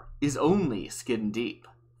 however, is only skin deep.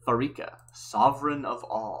 Farika, sovereign of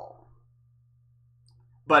all.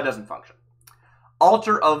 But it doesn't function.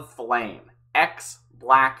 Altar of Flame. X,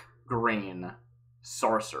 black, green.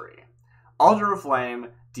 Sorcery. Altar of Flame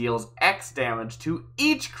deals X damage to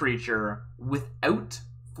each creature without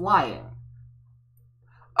flying.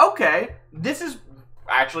 Okay, this is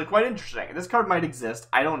actually quite interesting. This card might exist.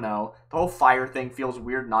 I don't know. The whole fire thing feels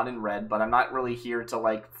weird, not in red, but I'm not really here to,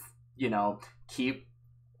 like,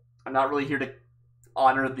 I'm not really here to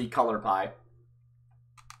honor the color pie.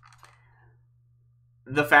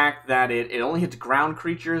 The fact that it only hits ground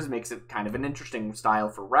creatures makes it kind of an interesting style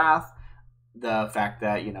for Wrath. The fact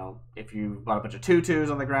that, if you bought a bunch of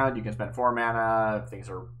 2/2s on the ground, you can spend 4 mana. If things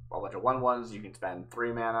are a bunch of 1/1s, you can spend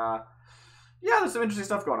 3 mana. Yeah, there's some interesting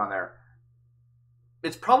stuff going on there.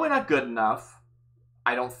 It's probably not good enough,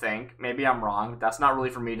 I don't think. Maybe I'm wrong. That's not really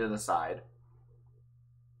for me to decide.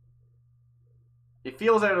 It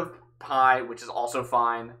feels out of pie, which is also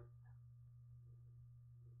fine.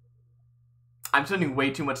 I'm spending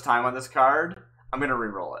way too much time on this card. I'm going to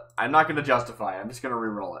reroll it. I'm not going to justify it. I'm just going to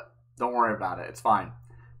reroll it. Don't worry about it. It's fine.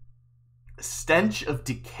 Stench of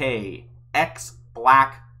Decay. X,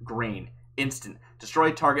 black, green. Instant.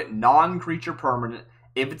 Destroy target non-creature permanent.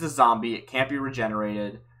 If it's a zombie, it can't be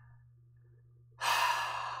regenerated.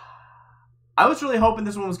 I was really hoping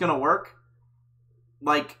this one was going to work.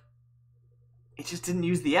 Like, it just didn't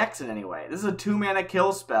use the X in any way. This is a 2-mana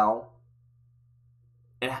kill spell.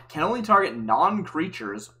 It can only target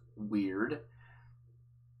non-creatures. Weird.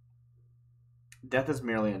 Death is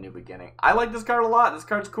merely a new beginning. I like this card a lot. This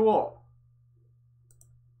card's cool.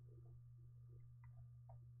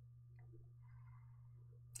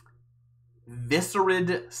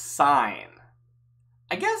 Viscerid Sign.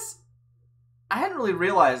 I guess I hadn't really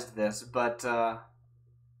realized this, but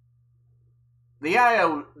the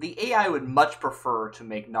AI would much prefer to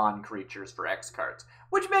make non-creatures for X cards,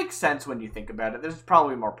 which makes sense when you think about it. There's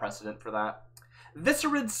probably more precedent for that.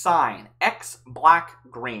 Viscerid Sign. X, black,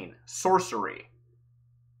 green. Sorcery.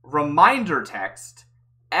 Reminder text.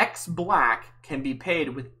 X black can be paid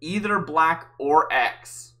with either black or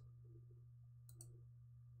X.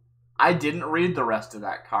 I didn't read the rest of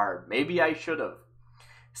that card. Maybe I should have.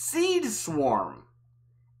 Seed Swarm.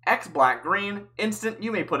 X black green. Instant,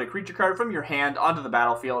 you may put a creature card from your hand onto the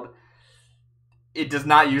battlefield. It does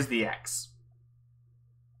not use the X.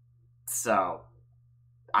 So,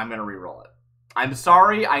 I'm going to reroll it. I'm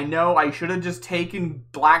sorry. I know I should have just taken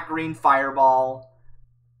black green Fireball.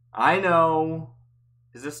 I know.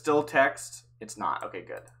 Is this still text? It's not. Okay,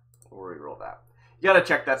 good. We'll reroll that. You gotta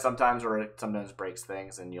check that sometimes, or it sometimes breaks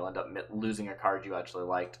things, and you'll end up losing a card you actually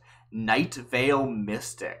liked. Night Veil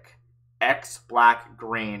Mystic. X, black,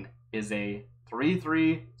 green is a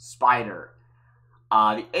 3/3 spider.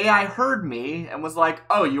 The AI heard me and was like,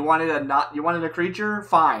 "Oh, you wanted a creature?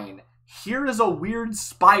 Fine. Here is a weird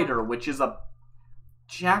spider, which is a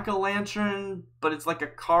jack-o'-lantern, but it's like a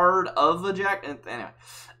card of a jack." Anyway,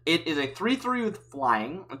 it is a 3/3 with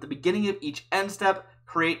flying. At the beginning of each end step,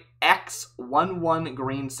 create X 1/1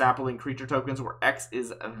 green sapling creature tokens, where X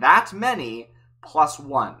is that many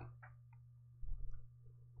 +1.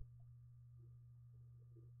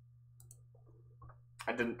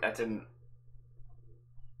 I didn't.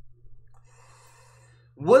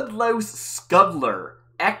 Woodlouse Scuddler,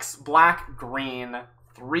 X black green,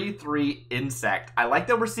 3/3 insect. I like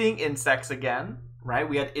that we're seeing insects again, right?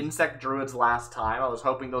 We had insect druids last time. I was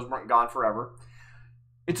hoping those weren't gone forever.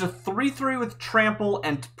 It's a 3/3 with trample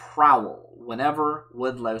and prowl. Whenever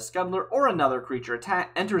Woodlouse Scuddler or another creature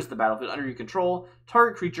enters the battlefield under your control,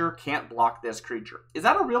 target creature can't block this creature. Is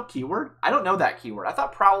that a real keyword? I don't know that keyword. I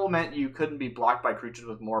thought prowl meant you couldn't be blocked by creatures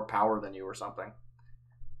with more power than you or something.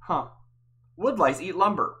 Huh. Woodlice eat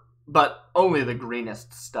lumber, but only the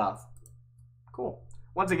greenest stuff. Cool.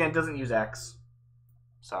 Once again, doesn't use X.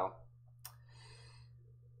 So.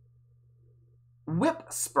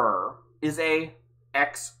 Whip Spur is a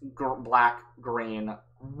X black green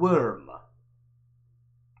worm.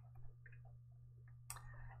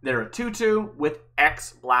 They're a 2/2 with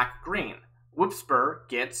X black green. Whipspur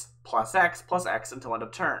gets +X until end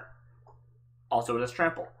of turn. Also it has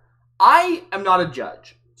trample. I am not a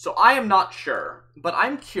judge, so I am not sure, but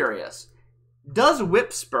I'm curious. Does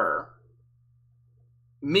Whipspur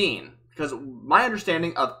mean, because my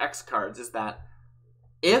understanding of X cards is that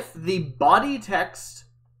if the body text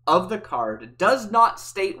of the card does not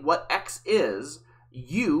state what X is,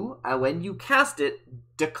 you, when you cast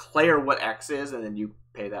it, declare what X is, and then you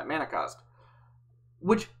pay that mana cost.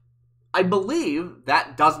 Which, I believe,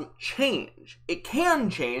 that doesn't change. It can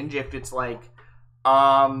change if it's like,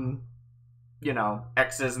 you know,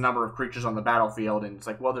 X is the number of creatures on the battlefield, and it's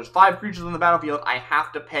like, well, there's 5 creatures on the battlefield, I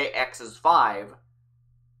have to pay X as 5,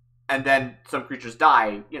 and then some creatures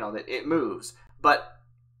die, you know, that it moves. But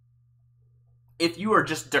if you are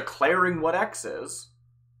just declaring what X is,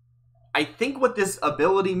 I think what this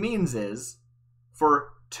ability means is,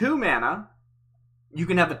 for 2 mana, you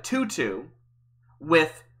can have a 2/2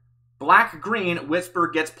 with black-green. Whisper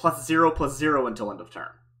gets +0/+0 until end of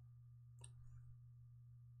turn.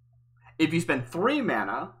 If you spend 3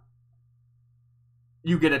 mana,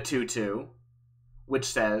 you get a 2/2, which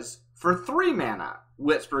says, for 3 mana,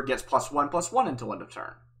 Whisper gets +1/+1 until end of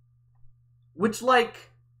turn. Which,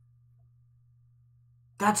 like,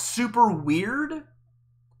 that's super weird.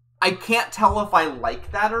 I can't tell if I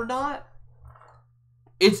like that or not.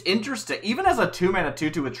 It's interesting. Even as a 2 mana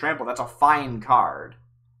 2/2 with trample, that's a fine card.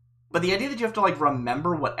 But the idea that you have to, like,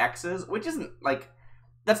 remember what X is, which isn't, like,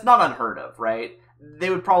 that's not unheard of, right?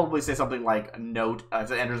 They would probably say something like, note,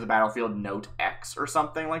 as it enters the battlefield, note X or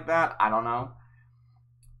something like that. I don't know.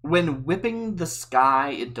 When whipping the sky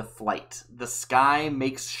into flight, the sky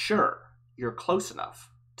makes sure you're close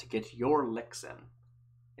enough to get your licks in.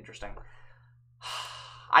 Interesting.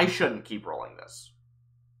 I shouldn't keep rolling this.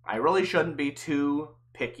 I really shouldn't be too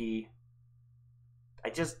picky. I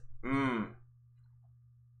just,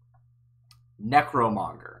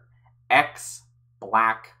 Necromonger. X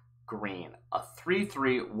black green. A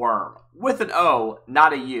 3/3 worm. With an O,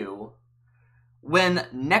 not a U. When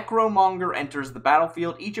Necromonger enters the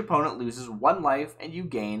battlefield, each opponent loses 1 life and you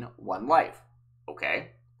gain 1 life.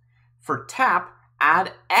 Okay. For tap,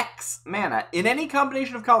 add X mana in any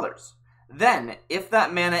combination of colors. Then, if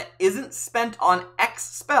that mana isn't spent on X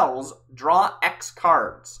spells, draw X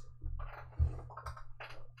cards.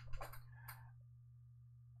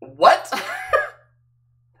 What?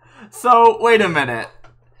 So, wait a minute.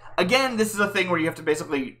 Again, this is a thing where you have to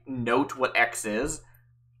basically note what X is.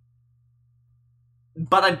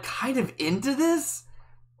 But I'm kind of into this.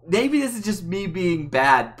 Maybe this is just me being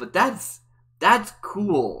bad, but that's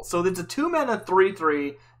cool. So it's a 2 mana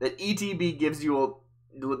 3/3 that ETB gives you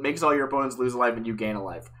makes all your opponents lose a life and you gain a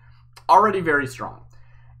life. Already very strong.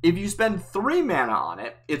 If you spend 3 mana on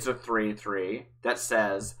it, it's a 3/3 that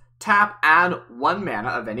says tap, add 1 mana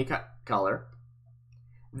of any color.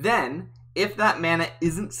 Then, if that mana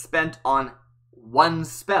isn't spent on 1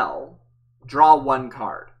 spell, draw 1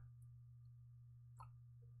 card.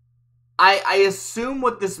 I assume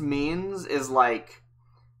what this means is, like,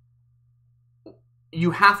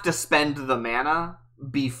 you have to spend the mana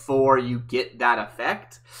before you get that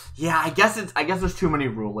effect. Yeah, I guess there's too many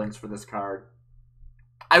rulings for this card.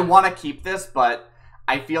 I want to keep this, but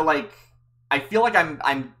I feel like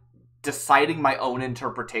I'm deciding my own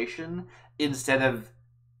interpretation instead of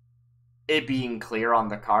it being clear on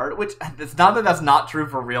the card, which it's not that that's not true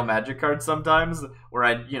for real Magic cards sometimes,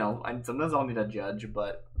 where sometimes I'll need a judge,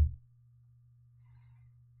 but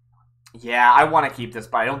yeah, I want to keep this,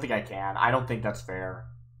 but I don't think I can. I don't think that's fair.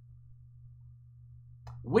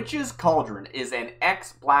 Witch's Cauldron is an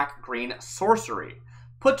X black-green sorcery.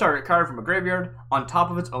 Put target card from a graveyard on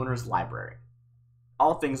top of its owner's library.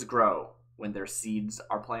 All things grow when their seeds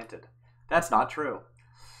are planted. That's not true.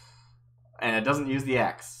 And it doesn't use the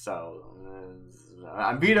X, so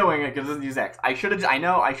I'm vetoing it because it doesn't use X. I should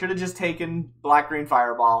have just taken black-green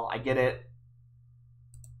fireball. I get it.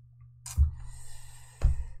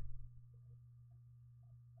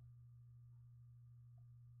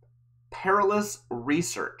 Perilous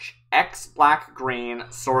Research. X black-green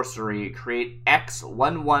sorcery. Create X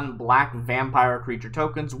 1/1 black vampire creature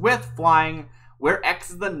tokens with flying, where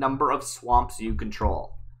X is the number of swamps you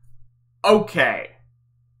control. Okay.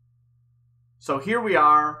 So here we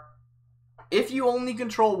are. If you only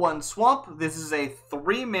control one swamp, this is a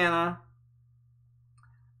 3-mana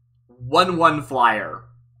 1/1 flyer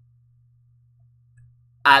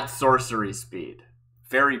at sorcery speed.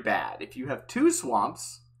 Very bad. If you have 2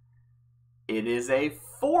 swamps, it is a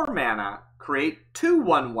 4-mana create 2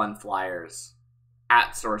 1/1 flyers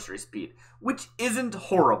at sorcery speed, which isn't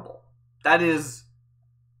horrible. That's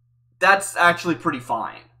actually pretty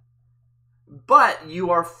fine. But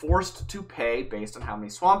you are forced to pay based on how many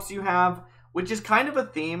swamps you have, which is kind of a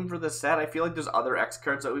theme for this set. I feel like there's other X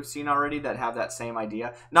cards that we've seen already that have that same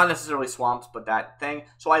idea. Not necessarily swamps, but that thing.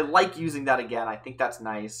 So I like using that again. I think that's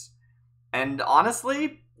nice. And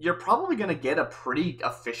honestly, you're probably going to get a pretty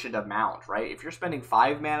efficient amount, right? If you're spending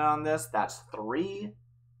 5 mana on this, that's 3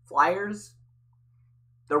 flyers.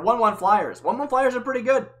 They're 1/1 flyers. 1/1 flyers are pretty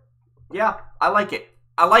good. Yeah, I like it.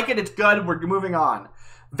 I like it. It's good. We're moving on.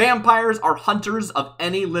 Vampires are hunters of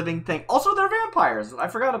any living thing. Also, they're vampires. I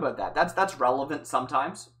forgot about that. That's relevant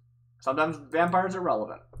sometimes. Sometimes vampires are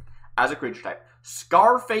relevant as a creature type.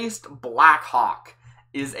 Scar-faced Blackhawk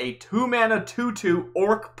is a 2-mana 2/2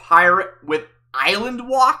 orc pirate with Island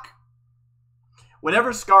Walk.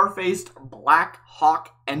 Whenever Scar-faced Blackhawk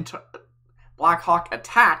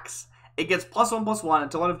attacks, it gets +1/+1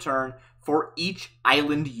 until end of turn for each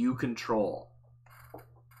island you control.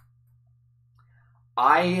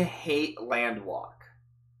 I hate Landwalk.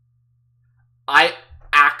 I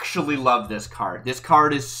actually love this card. This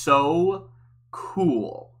card is so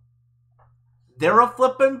cool. They're a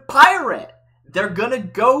flippin' pirate. They're gonna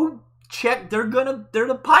go check. They're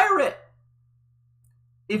the pirate.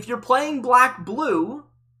 If you're playing black-blue,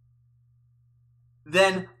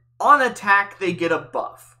 then on attack they get a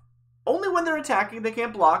buff. Only when they're attacking. They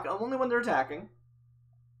can't block. Only when they're attacking.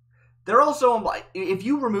 They're also, if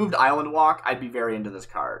you removed Island Walk, I'd be very into this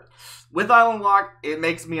card. With Island Walk, it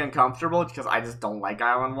makes me uncomfortable because I just don't like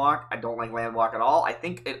Island Walk. I don't like Land Walk at all. I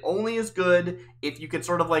think it only is good if you can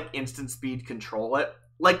sort of like instant speed control it.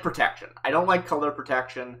 Like Protection. I don't like color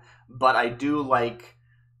Protection, but I do like,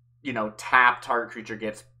 tap, target creature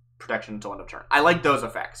gets protection until end of turn. I like those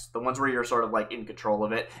effects. The ones where you're sort of like in control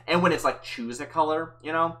of it. And when it's like choose a color,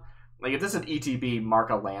 Like if this is an ETB, mark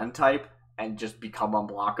a land type, and just become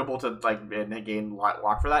unblockable to like gain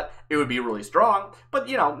lock for that, it would be really strong. But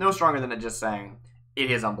no stronger than it just saying it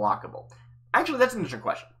is unblockable. Actually, that's an interesting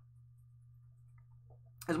question.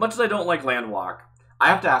 As much as I don't like Landwalk, I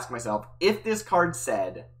have to ask myself, if this card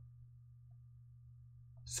said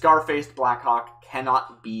Scar-faced Blackhawk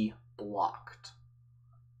cannot be blocked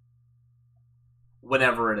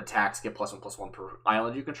whenever it attacks, get +1/+1 per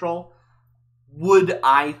island you control, would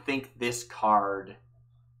I think this card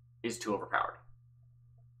is too overpowered?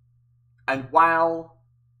 And while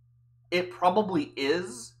it probably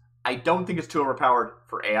is, I don't think it's too overpowered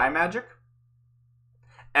for AI magic.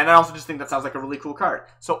 And I also just think that sounds like a really cool card.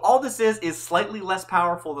 So all this is slightly less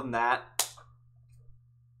powerful than that.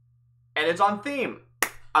 And it's on theme.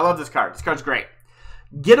 I love this card. This card's great.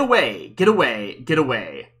 Get away, get away, get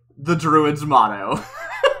away. The Druid's motto.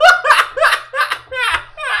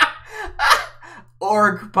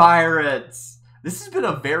 Orc Pirates. This has been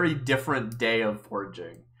a very different day of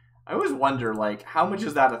forging. I always wonder, how much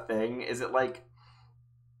is that a thing? Is it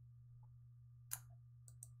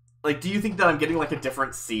do you think that I'm getting, a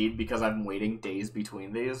different seed because I'm waiting days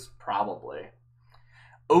between these? Probably.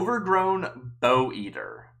 Overgrown Bow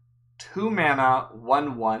Eater. 2-mana,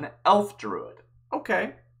 1/1 Elf Druid.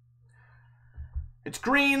 Okay. It's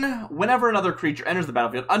green. Whenever another creature enters the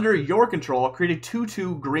battlefield under your control, create a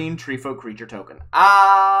 2/2 green Treefolk creature token.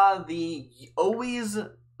 The always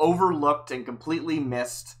overlooked and completely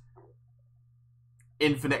missed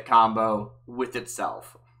infinite combo with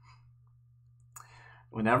itself.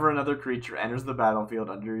 Whenever another creature enters the battlefield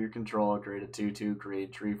under your control, create a 2/2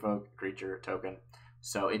 create Treefolk creature token.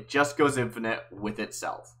 So it just goes infinite with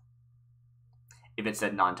itself. If it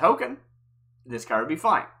said non-token, this card would be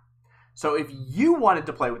fine. So if you wanted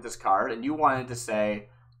to play with this card and you wanted to say,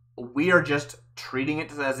 we are just treating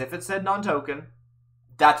it as if it said non-token,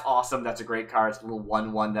 that's awesome. That's a great card. It's a little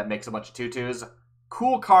 1/1 that makes a bunch of 2/2s.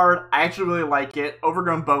 Cool card. I actually really like it.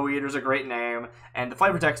 Overgrown Bow Eater's a great name. And the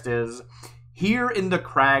flavor text is, here in the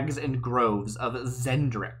crags and groves of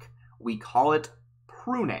Zendrick, we call it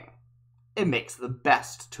pruning. It makes the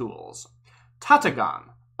best tools.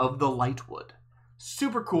 Tatagon of the Lightwood.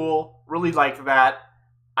 Super cool. Really like that.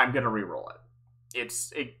 I'm going to reroll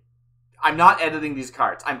it. I'm not editing these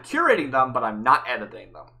cards. I'm curating them, but I'm not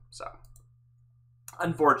editing them. So,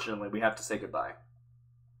 unfortunately, we have to say goodbye.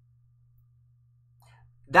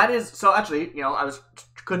 That is, so actually, you know,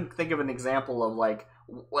 couldn't think of an example of like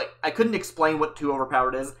I couldn't explain what too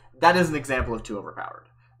overpowered is. That is an example of too overpowered.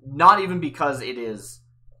 Not even because it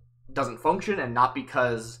doesn't function, and not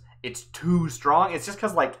because it's too strong. It's just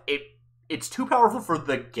because like it's too powerful for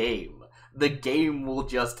the game. The game will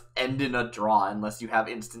just end in a draw unless you have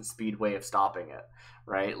instant speed way of stopping it,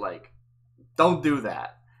 right? Like, don't do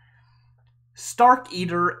that. Stark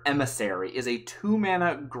Eater Emissary is a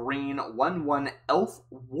 2-mana green 1/1 elf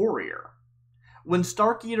warrior. When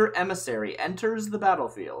Stark Eater Emissary enters the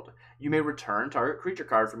battlefield, you may return target creature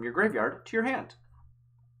card from your graveyard to your hand.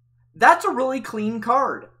 That's a really clean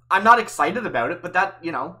card. I'm not excited about it, but that,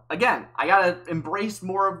 you know, again, I gotta embrace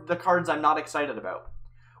more of the cards I'm not excited about.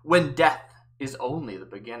 When death is only the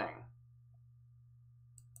beginning.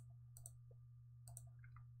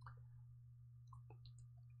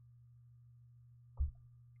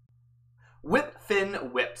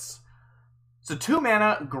 Whipfin Whips. So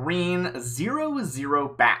 2-mana, green,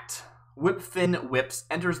 0/0 bat. Whipfin Whips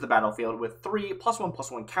enters the battlefield with 3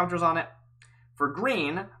 +1/+1 counters on it. For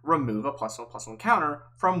green, remove a +1/+1 counter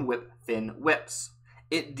from Whipfin Whips.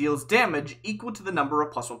 It deals damage equal to the number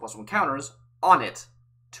of +1/+1 counters on it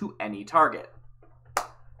to any target.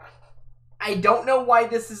 I don't know why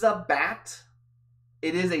this is a bat.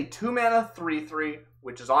 It is a 2-mana 3/3,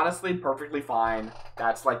 which is honestly perfectly fine.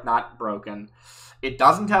 That's like not broken. It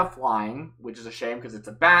doesn't have flying, which is a shame because it's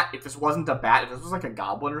a bat. If this wasn't a bat, if this was like a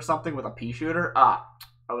goblin or something with a pea shooter, I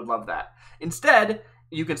would love that. Instead,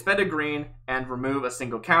 you can spend a green and remove a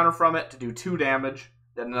single counter from it to do 2 damage,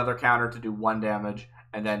 then another counter to do 1 damage,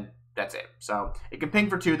 and then that's it. So it can ping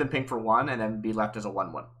for 2, then ping for 1, and then be left as a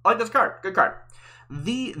 1/1. I like this card. Good card.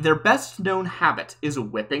 Their best known habit is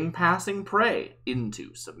whipping passing prey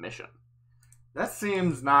into submission. That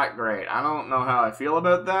seems not great. I don't know how I feel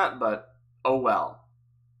about that, but oh well.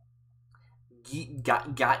 Gear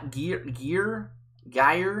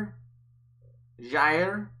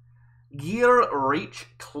Reach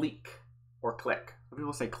Click. Or click. Some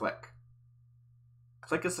people say click.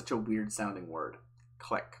 Click is such a weird sounding word.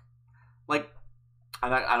 Click. Like,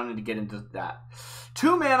 I don't need to get into that.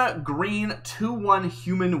 2-mana, green, 2/1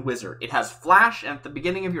 human wizard. It has flash, and at the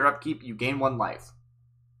beginning of your upkeep, you gain 1 life.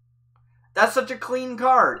 That's such a clean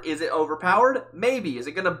card. Is it overpowered? Maybe. Is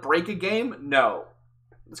it going to break a game? No.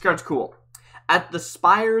 This card's cool. At the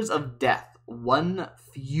Spires of Death, one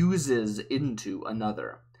fuses into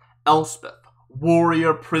another. Elspeth,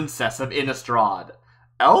 warrior princess of Innistrad.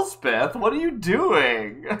 Elspeth, what are you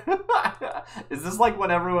doing? Is this like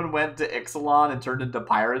when everyone went to Ixalan and turned into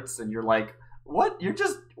pirates and you're like, what? You're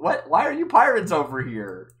just, what? Why are you pirates over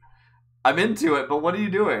here? I'm into it, but what are you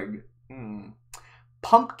doing?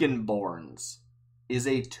 Pumpkinborns is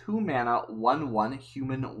a 2-mana 1/1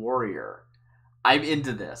 human warrior. I'm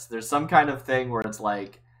into this. There's some kind of thing where it's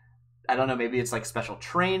like, I don't know, maybe it's like special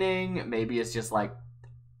training, maybe it's just like,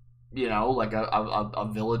 you know, like a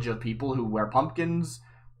village of people who wear pumpkins.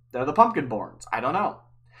 They're the Pumpkinborns. I don't know.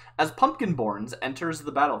 As Pumpkinborns enters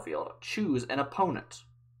the battlefield, choose an opponent.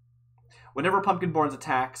 Whenever Pumpkinborns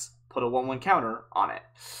attacks, put a 1/1 counter on it.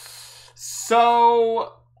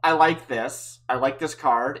 So, I like this. I like this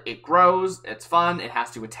card. It grows. It's fun. It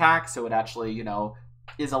has to attack, so it actually, you know,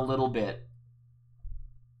 is a little bit...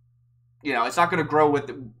 You know, it's not going to grow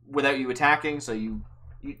without you attacking, so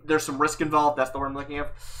there's some risk involved. That's the word I'm looking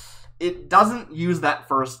at. It doesn't use that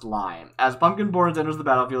first line. As Pumpkinborns enters the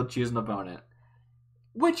battlefield, choose an opponent.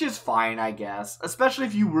 Which is fine, I guess. Especially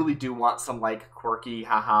if you really do want some, like, quirky,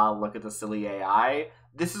 haha, look at the silly AI.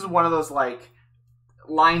 This is one of those, like,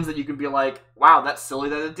 lines that you can be like, wow, that's silly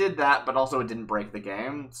that it did that, but also it didn't break the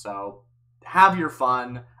game. So, have your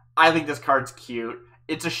fun. I think this card's cute.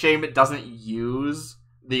 It's a shame it doesn't use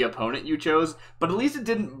the opponent you chose, but at least it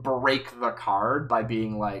didn't break the card by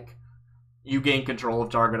being like, you gain control of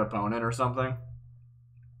target opponent or something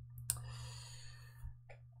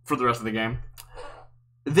for the rest of the game.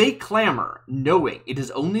 They clamor, knowing it is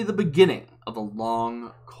only the beginning of a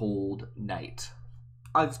long, cold night.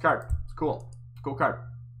 I like this card. It's cool. Cool card.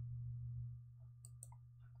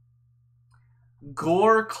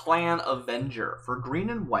 Gore Clan Avenger for green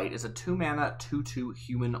and white is a 2-mana 2/2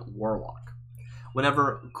 human warlock.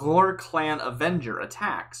 Whenever Gore Clan Avenger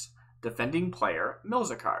attacks, defending player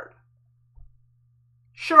mills a card.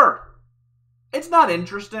 Sure, it's not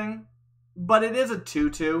interesting, but it is a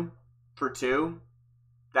 2/2 for 2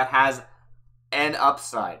 that has an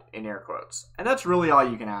upside, in air quotes. And that's really all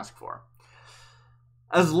you can ask for.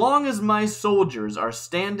 As long as my soldiers are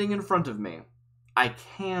standing in front of me, I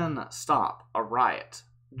can stop a riot.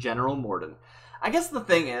 General Morden. I guess the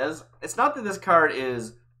thing is, it's not that this card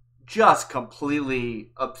is just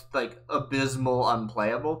completely, abysmal,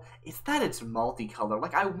 unplayable. It's that it's multicolored.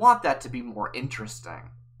 Like, I want that to be more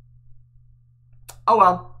interesting. Oh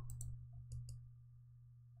well.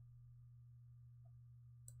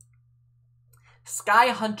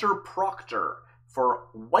 Skyhunter Proctor for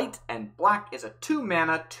white and black is a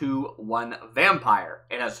 2-mana 2/1 vampire.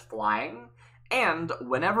 It has flying, and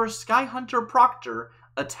whenever Skyhunter Proctor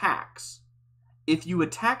attacks, if you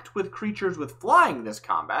attacked with creatures with flying this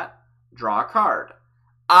combat, draw a card.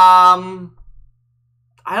 I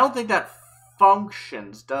don't think that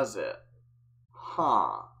functions, does it?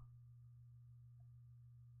 Huh.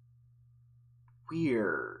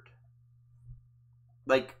 Weird.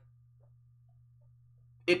 Like,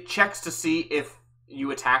 it checks to see if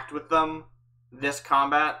you attacked with them this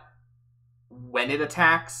combat when it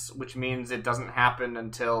attacks, which means it doesn't happen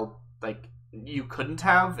until, like, you couldn't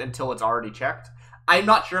have until it's already checked. I'm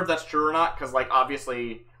not sure if that's true or not, because, like,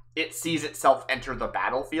 obviously it sees itself enter the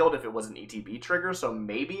battlefield if it was an ETB trigger, so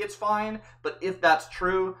maybe it's fine. But if that's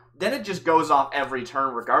true, then it just goes off every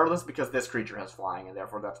turn regardless, because this creature has flying, and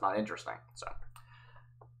therefore that's not interesting. So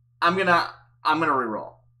I'm gonna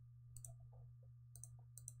reroll.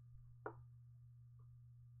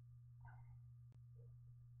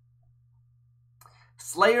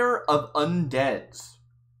 Slayer of Undeads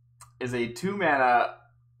is a 2-mana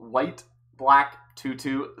white-black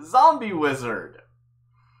 2/2 zombie wizard.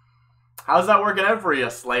 How's that working out for you,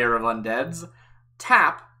 Slayer of Undeads?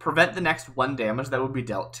 Tap, prevent the next 1 damage that would be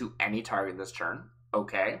dealt to any target this turn.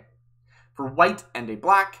 Okay. For white and a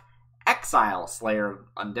black, exile Slayer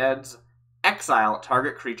of Undeads. Exile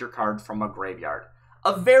target creature card from a graveyard.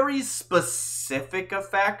 A very specific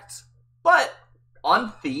effect, but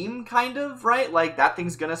on theme, kind of, right? Like, that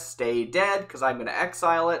thing's gonna stay dead because I'm gonna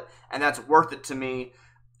exile it, and that's worth it to me.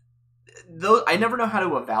 Though I never know how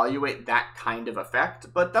to evaluate that kind of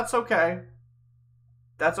effect, but that's okay.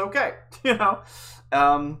 That's okay, you know?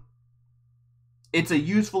 It's a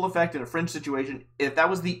useful effect in a fringe situation. If that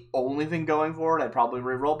was the only thing going for it, I'd probably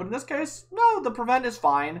reroll, but in this case, no, the prevent is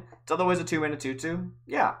fine. It's otherwise a 2-mana 2/2.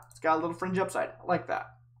 Yeah, it's got a little fringe upside. I like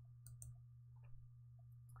that.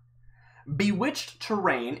 Bewitched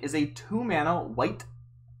Terrain is a 2-mana white...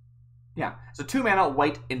 Yeah, it's a 2-mana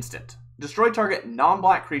white instant. Destroy target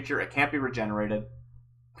non-black creature. It can't be regenerated.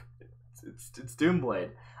 It's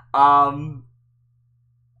Doomblade.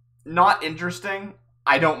 Not interesting.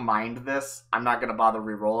 I don't mind this. I'm not going to bother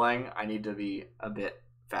re-rolling. I need to be a bit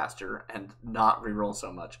faster and not re-roll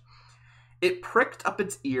so much. It pricked up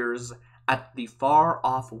its ears at the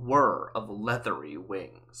far-off whir of leathery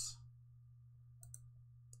wings.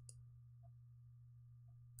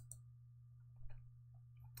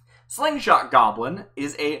 Slingshot Goblin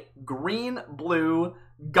is a green-blue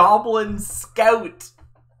Goblin Scout.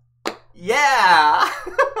 Yeah!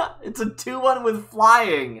 It's a 2/1 with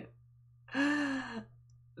flying.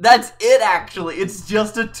 That's it, actually. It's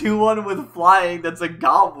just a 2/1 with flying that's a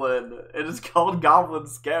goblin. It is called Goblin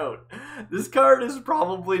Scout. This card is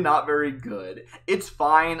probably not very good. It's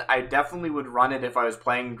fine. I definitely would run it if I was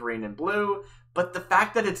playing green and blue, but the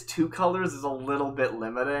fact that it's 2 colors is a little bit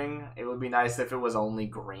limiting. It would be nice if it was only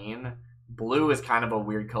green. Blue is kind of a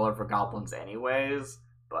weird color for goblins anyways,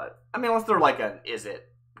 but, I mean, unless they're like an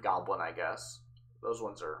is-it goblin, I guess. Those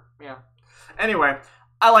ones are, yeah. Anyway,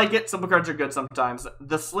 I like it. Simple cards are good sometimes.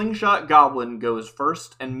 The Slingshot Goblin goes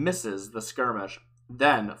first and misses the skirmish,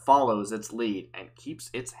 then follows its lead and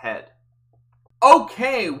keeps its head.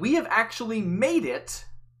 Okay, we have actually made it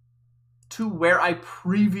to where I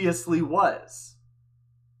previously was.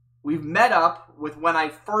 We've met up with when I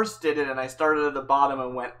first did it and I started at the bottom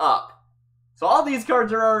and went up. So all these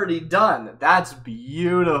cards are already done. That's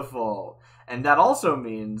beautiful. And that also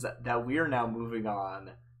means that we are now moving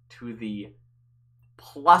on to the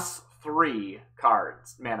 +3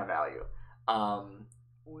 cards mana value.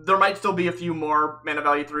 There might still be a few more mana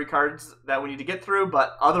value 3 cards that we need to get through,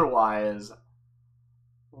 but otherwise,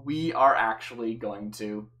 we are actually going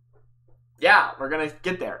to... Yeah, we're going to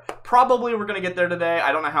get there. Probably we're going to get there today.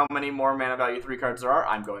 I don't know how many more mana value 3 cards there are.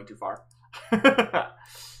 I'm going too far.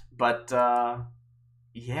 But,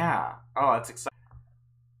 yeah. Oh, that's exciting.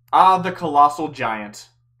 The Colossal Giant.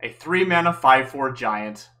 A 3-mana 5/4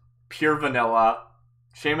 giant. Pure vanilla.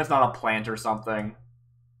 Shame it's not a plant or something.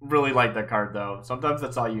 Really like that card, though. Sometimes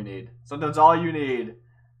that's all you need. Sometimes all you need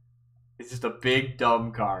is just a big,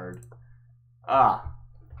 dumb card.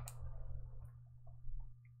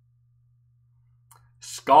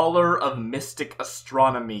 Scholar of Mystic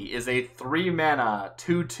Astronomy is a 3-mana,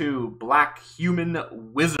 2/2 black human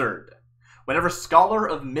wizard. Whenever Scholar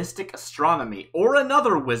of Mystic Astronomy or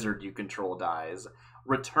another wizard you control dies,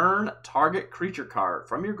 return target creature card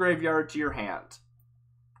from your graveyard to your hand.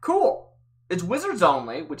 Cool. It's wizards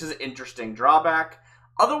only, which is an interesting drawback.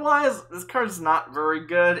 Otherwise, this card's not very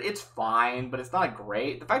good. It's fine, but it's not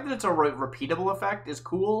great. The fact that it's a repeatable effect is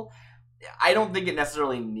cool. I don't think it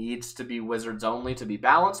necessarily needs to be wizards only to be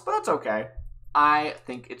balanced, but that's okay. I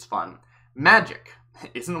think it's fun. Magic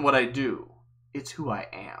isn't what I do. It's who I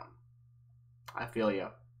am. I feel you.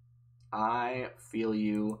 I feel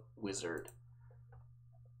you, wizard.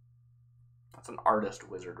 That's an artist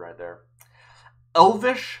wizard right there.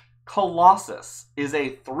 Elvish Colossus is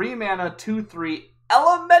a 3-mana, 2/3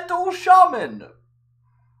 elemental shaman.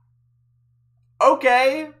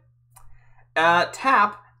 Okay.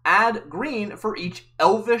 Tap, add green for each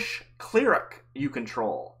elvish cleric you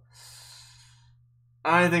control.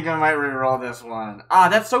 I think I might reroll this one.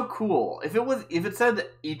 That's so cool. If it said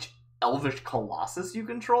each elvish colossus you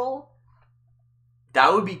control,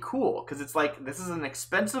 that would be cool, because it's like, this is an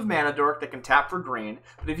expensive mana dork that can tap for green,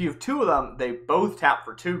 but if you have 2 of them, they both tap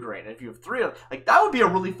for 2 green, and if you have 3 of them, like, that would be a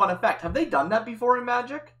really fun effect. Have they done that before in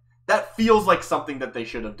Magic? That feels like something that they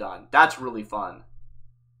should have done. That's really fun.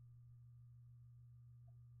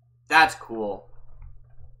 That's cool.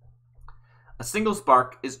 A single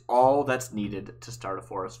spark is all that's needed to start a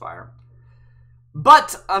forest fire.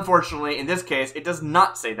 But, unfortunately, in this case, it does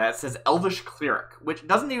not say that. It says Elvish Cleric, which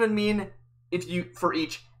doesn't even mean for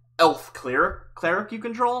each elf cleric you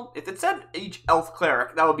control. If it said each elf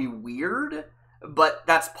cleric, that would be weird, but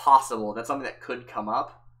that's possible. That's something that could come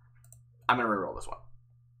up. I'm going to reroll this one.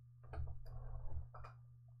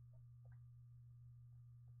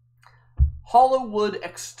 Hollowwood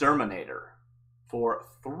Exterminator for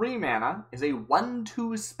 3 mana is a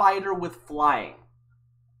 1/2 spider with flying.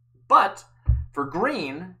 But for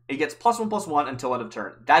green, it gets +1/+1 until end of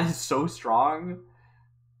turn. That is so strong.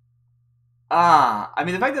 I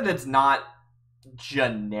mean, the fact that it's not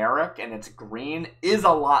generic and it's green is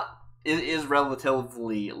is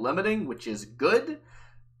relatively limiting, which is good.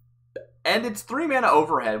 And it's 3 mana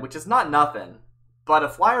overhead, which is not nothing. But a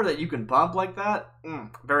flyer that you can bump like that,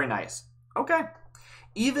 very nice. Okay.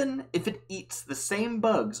 Even if it eats the same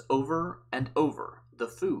bugs over and over, the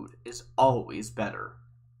food is always better.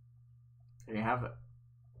 There you have it.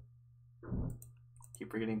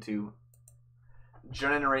 Keep forgetting to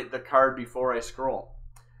generate the card before I scroll.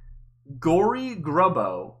 Gory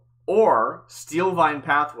Grubbo, or Steelvine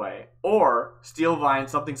Pathway, or Steelvine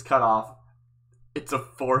Something's Cut Off. It's a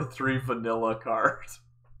 4/3 vanilla card.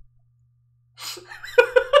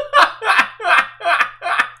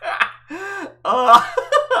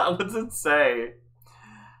 What's it say?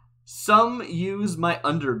 Some use my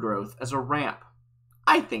undergrowth as a ramp.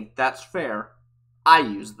 I think that's fair. I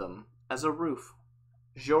use them as a roof.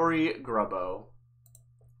 Gory Grubbo.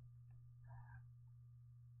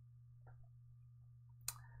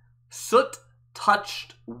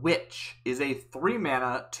 Soot-Touched Witch is a 3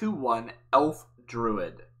 mana, 2/1 elf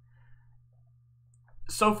druid.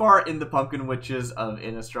 So far in the Pumpkin Witches of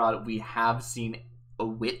Innistrad, we have seen a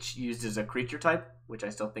witch used as a creature type, which I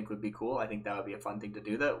still think would be cool. I think that would be a fun thing to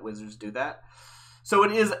do, that wizards do that. So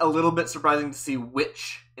it is a little bit surprising to see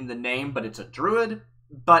witch in the name, but it's a druid.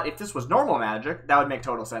 But if this was normal magic, that would make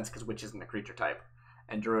total sense, because witch isn't a creature type.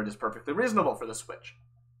 And druid is perfectly reasonable for this witch.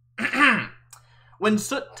 When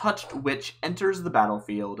Soot-Touched Witch enters the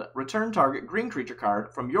battlefield, return target green creature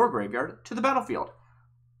card from your graveyard to the battlefield.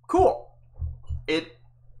 Cool. It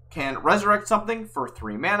can resurrect something for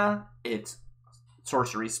 3 mana. It's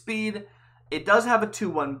sorcery speed. It does have a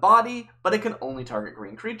 2/1 body, but it can only target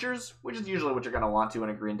green creatures, which is usually what you're going to want to in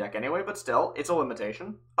a green deck anyway, but still, it's a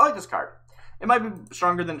limitation. I like this card. It might be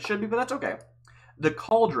stronger than it should be, but that's okay. The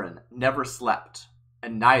Cauldron never slept,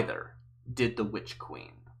 and neither did the Witch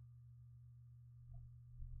Queen.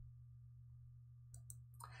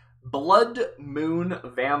 Blood Moon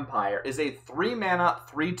Vampire is a 3 mana,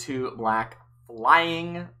 3/2 black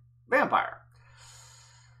flying vampire.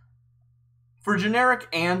 For generic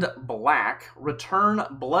and black, return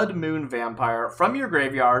Blood Moon Vampire from your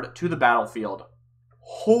graveyard to the battlefield.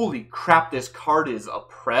 Holy crap, this card is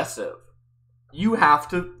oppressive. You have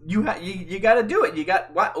to, you gotta do it. You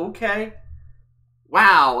got, what? Okay.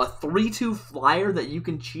 Wow, a 3/2 flyer that you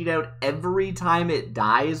can cheat out every time it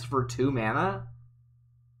dies for 2 mana?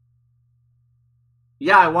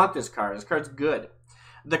 Yeah, I want this card. This card's good.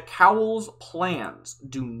 The Cowl's plans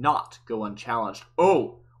do not go unchallenged.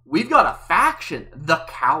 Oh, we've got a faction. The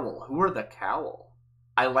Cowl. Who are the Cowl?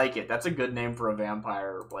 I like it. That's a good name for a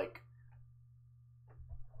vampire, like,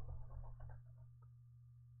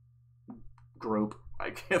 group. I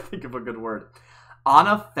can't think of a good word.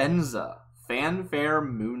 Anafenza, Fanfare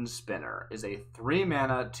Moonspinner, is a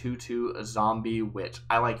 3-mana 2/2 zombie witch.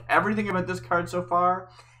 I like everything about this card so far,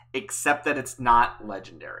 except that it's not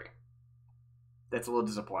legendary. That's a little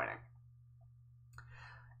disappointing.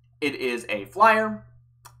 It is a flyer.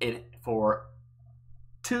 For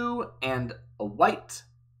 2 and a white,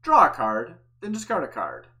 draw a card, then discard a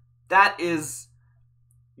card. That is,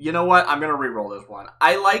 you know what? I'm going to reroll this one.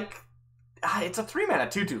 I like, it's a 3-mana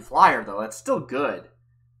 2/2 flyer, though. That's still good.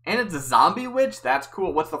 And it's a zombie witch? That's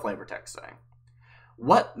cool. What's the flavor text saying?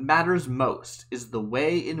 What matters most is the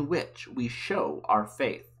way in which we show our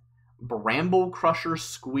faith. Bramble Crusher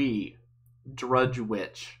Squee. Drudge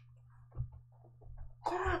Witch.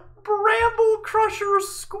 Bramble Crusher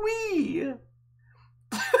Squee.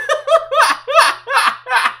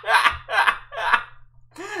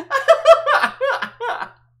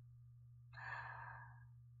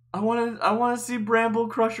 I want to see Bramble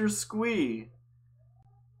Crusher Squee.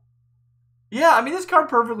 Yeah, I mean, this card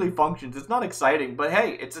perfectly functions. It's not exciting, but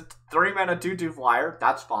hey, it's a 3-mana 2/2 flyer.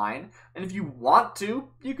 That's fine. And if you want to,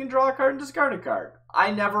 you can draw a card and discard a card.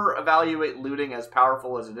 I never evaluate looting as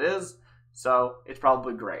powerful as it is, so it's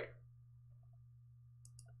probably great.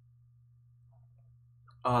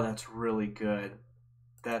 Oh, that's really good.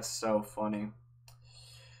 That's so funny.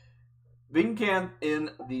 Vinkamp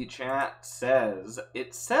in the chat says,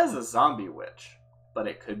 it says a zombie witch, but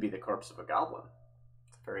it could be the corpse of a goblin.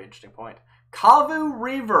 It's a very interesting point. Kavu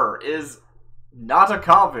Reaver is not a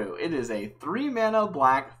Kavu. It is a 3-mana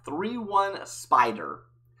black 3/1 spider.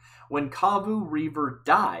 When Kavu Reaver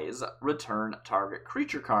dies, return target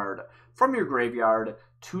creature card from your graveyard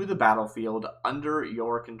to the battlefield under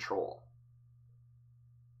your control.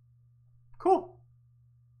 Cool.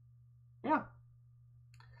 Yeah.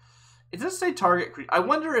 It does say target creature. I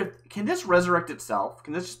wonder if, can this resurrect itself?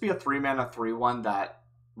 Can this just be a 3-mana 3/1 that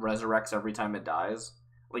resurrects every time it dies?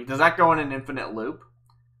 Like, does that go in an infinite loop?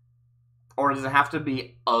 Or does it have to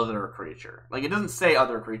be other creature? Like, it doesn't say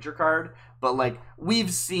other creature card, but, like,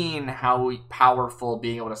 we've seen how powerful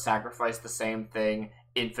being able to sacrifice the same thing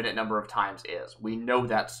infinite number of times is. We know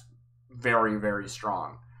that's very, very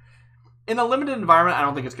strong. In a limited environment, I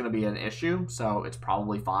don't think it's going to be an issue, so it's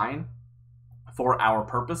probably fine for our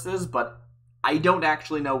purposes, but I don't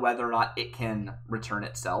actually know whether or not it can return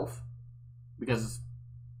itself, because,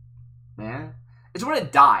 man, it's when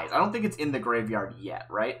it dies. I don't think it's in the graveyard yet,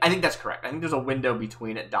 right? I think that's correct. I think there's a window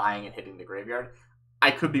between it dying and hitting the graveyard.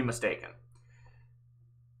 I could be mistaken.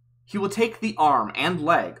 He will take the arm and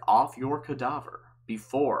leg off your cadaver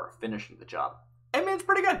before finishing the job. I mean, it's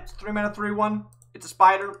pretty good. It's 3-mana 3/1. It's a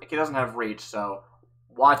spider. It doesn't have reach, so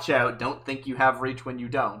watch out. Don't think you have reach when you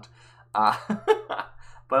don't.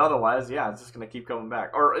 But otherwise, yeah, it's just going to keep coming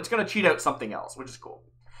back. Or it's going to cheat out something else, which is cool.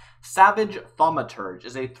 Savage Thaumaturge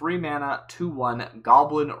is a 3-mana 2/1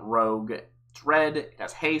 Goblin Rogue. It's red. It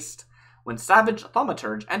has haste. When Savage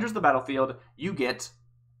Thaumaturge enters the battlefield, you get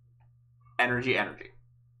energy.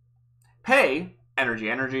 Pay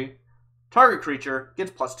energy. Target creature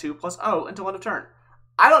gets +2/+0 until end of turn.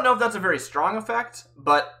 I don't know if that's a very strong effect,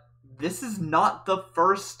 but this is not the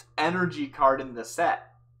first energy card in the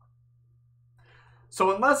set.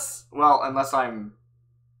 So unless I'm...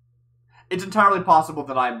 It's entirely possible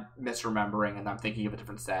that I'm misremembering and I'm thinking of a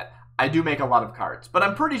different set. I do make a lot of cards, but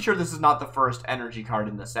I'm pretty sure this is not the first energy card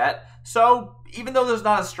in the set. So even though there's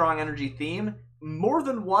not a strong energy theme, more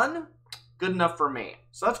than one, good enough for me.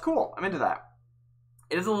 So that's cool. I'm into that.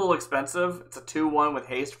 It is a little expensive. It's a 2/1 with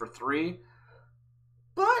haste for 3.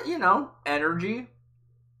 But, you know, energy.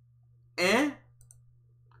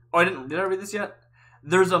 Oh, did I read this yet?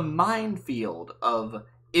 There's a minefield of,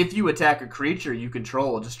 if you attack a creature you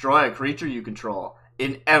control, destroy a creature you control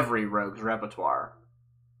in every rogue's repertoire.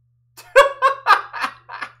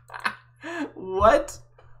 What?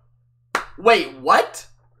 Wait, what?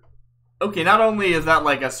 Okay, not only is that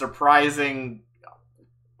like a surprising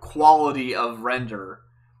quality of render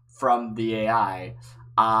from the AI,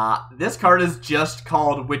 this card is just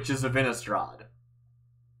called Witches of Innistrad.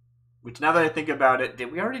 Which, now that I think about it,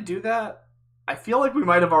 did we already do that? I feel like we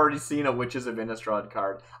might have already seen a Witches of Innistrad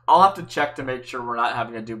card. I'll have to check to make sure we're not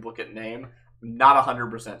having a duplicate name. Not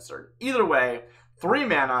 100% certain. Either way, 3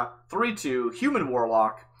 mana, 3/2, Human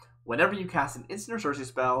Warlock. Whenever you cast an instant or sorcery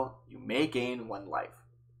spell, you may gain 1 life.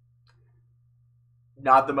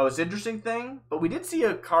 Not the most interesting thing, but we did see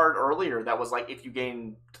a card earlier that was like, if you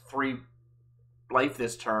gain 3 life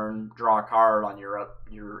this turn, draw a card on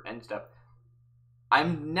your end step.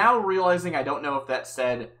 I'm now realizing I don't know if that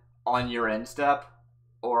said on your end step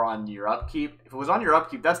or on your upkeep. If it was on your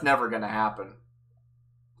upkeep, that's never going to happen.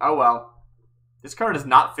 Oh well. This card is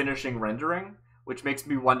not finishing rendering, which makes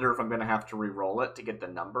me wonder if I'm going to have to re-roll it to get the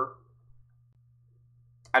number.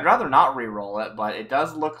 I'd rather not re-roll it, but it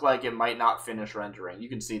does look like it might not finish rendering. You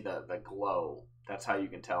can see the glow. That's how you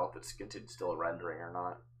can tell if it's still rendering or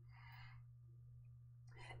not.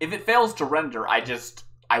 If it fails to render,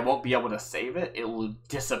 I won't be able to save it. It will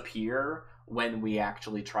disappear when we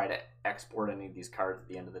actually try to export any of these cards at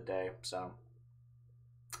the end of the day. So,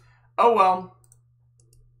 oh well.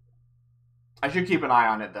 I should keep an eye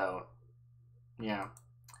on it though. Yeah.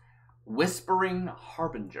 Whispering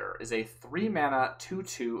Harbinger is a 3-mana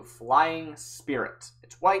 2/2 flying spirit.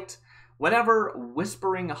 It's white. Whenever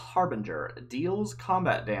Whispering Harbinger deals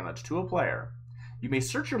combat damage to a player, you may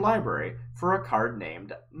search your library for a card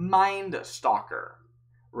named Mind Stalker.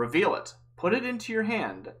 Reveal it, put it into your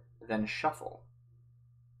hand, then shuffle.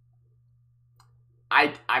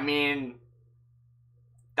 I mean,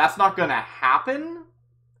 that's not gonna happen,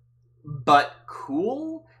 but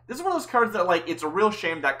cool. This is one of those cards that, like, it's a real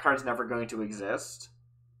shame that card's never going to exist.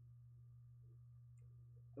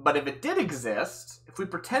 But if it did exist, if we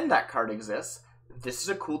pretend that card exists, this is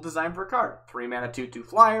a cool design for a card. 3-mana 2/2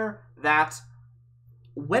 flyer that,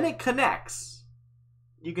 when it connects,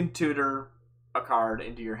 you can tutor a card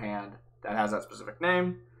into your hand that has that specific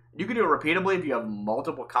name. You can do it repeatably if you have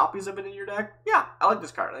multiple copies of it in your deck. Yeah, I like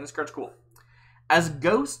this card. I think this card's cool. As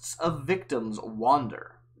ghosts of victims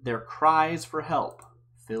wander, their cries for help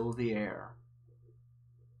fill the air.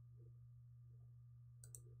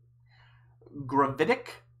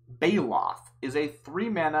 Gravitic Baloth is a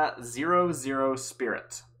 3-mana 0/0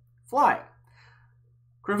 spirit. Fly.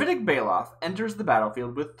 Gravitic Baloth enters the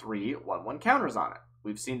battlefield with 3 1/1 counters on it.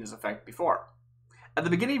 We've seen this effect before. At the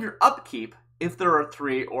beginning of your upkeep, if there are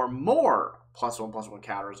 3 or more +1/+1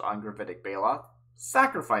 counters on Gravitic Baloth,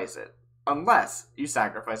 sacrifice it, unless you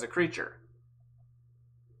sacrifice a creature.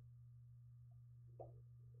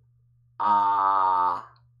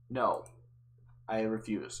 No. I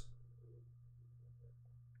refuse.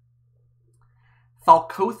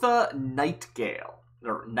 Falcotha Nightingale.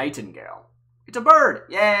 It's a bird!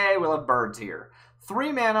 Yay, we love birds here.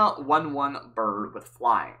 3-mana 1/1 bird with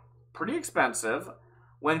flying. Pretty expensive.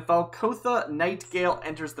 When Falcotha Nightingale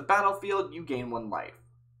enters the battlefield, you gain 1 life.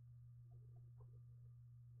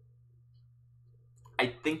 I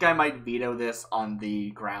think I might veto this on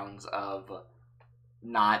the grounds of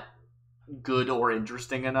not good or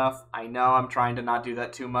interesting enough. I know I'm trying to not do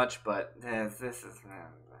that too much, but this is...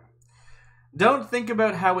 Don't think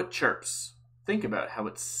about how it chirps. Think about how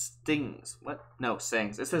it stings. What? No,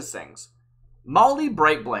 sings. It says sings. Molly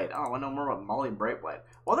Brightblade. Oh, I want to know more about Molly Brightblade.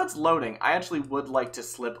 While that's loading, I actually would like to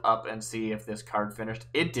slip up and see if this card finished.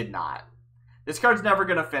 It did not. This card's never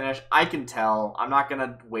going to finish. I can tell. I'm not going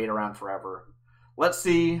to wait around forever. Let's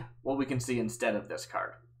see what we can see instead of this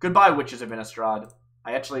card. Goodbye, Witches of Innistrad.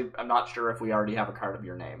 I'm not sure if we already have a card of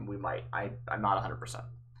your name. We might. I'm not 100%.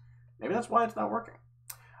 Maybe that's why it's not working.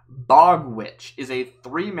 Bog Witch is a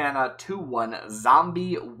 3-mana 2/1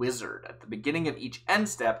 zombie wizard. At the beginning of each end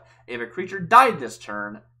step, if a creature died this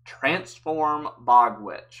turn, transform Bog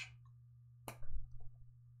Witch.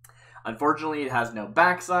 Unfortunately, it has no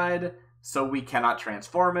backside, so we cannot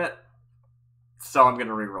transform it. So I'm going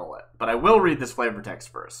to re-roll it. But I will read this flavor text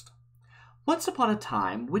first. Once upon a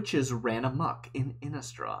time, witches ran amok in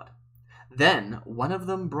Innistrad. Then one of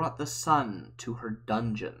them brought the sun to her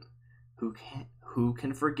dungeon. Who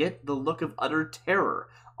can forget the look of utter terror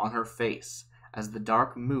on her face as the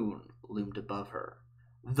dark moon loomed above her?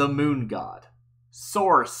 The moon god.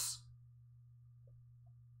 Source.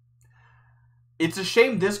 It's a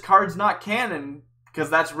shame this card's not canon, because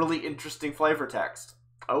that's really interesting flavor text.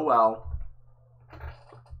 Oh well.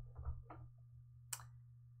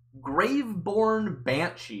 Graveborn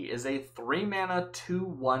Banshee is a 3-mana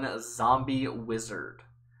 2/1 zombie wizard.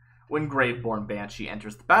 When Graveborn Banshee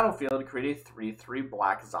enters the battlefield, create a 3/3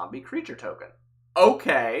 black zombie creature token.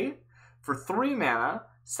 Okay. For 3 mana,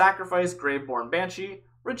 sacrifice Graveborn Banshee,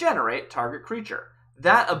 regenerate target creature.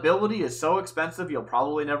 That ability is so expensive you'll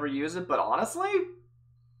probably never use it, but honestly,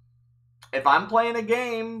 if I'm playing a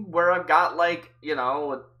game where I've got, like, you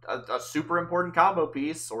know, a super important combo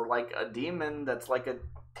piece, or like a demon that's like a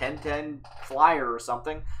 10/10 flyer or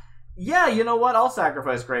something, yeah, you know what? I'll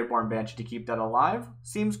sacrifice Graveborn Banshee to keep that alive.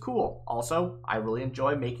 Seems cool. Also, I really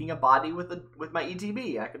enjoy making a body with my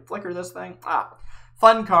ETB. I could flicker this thing.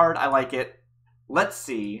 Fun card. I like it. let's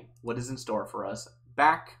see what is in store for us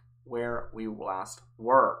back where we last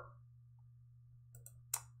were.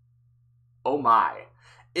 Oh my.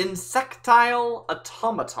 Insectile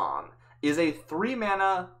Automaton is a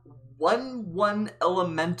 3-mana 1/1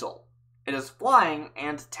 elemental. It is flying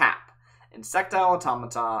and tap. Insectile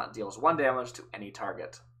Automaton deals 1 damage to any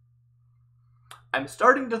target. I'm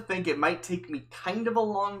starting to think it might take me kind of a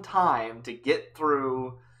long time to get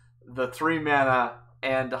through the 3-mana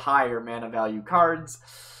and higher mana value cards,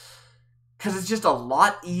 because it's just a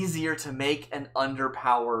lot easier to make an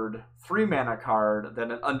underpowered 3-mana card than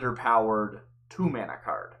an underpowered 2-mana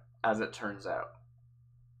card, as it turns out.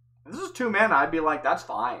 If this is 2 mana, I'd be like, that's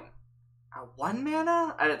fine. At 1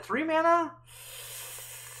 mana? At 3 mana?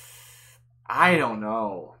 I don't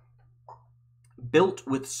know. Built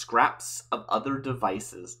with scraps of other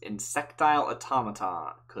devices, Insectile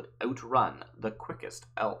Automaton could outrun the quickest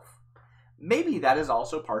elf. Maybe that is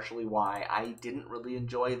also partially why I didn't really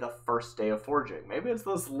enjoy the first day of Forging. Maybe it's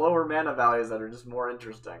those lower mana values that are just more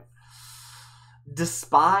interesting.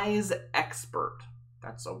 Despise Expert.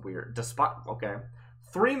 That's so weird. Okay.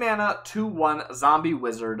 3 mana, 2/1 zombie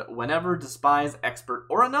wizard. Whenever Despise Expert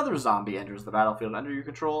or another zombie enters the battlefield under your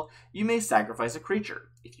control, you may sacrifice a creature.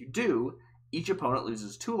 If you do, each opponent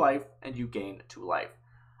loses 2 life and you gain 2 life.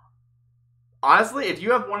 Honestly, if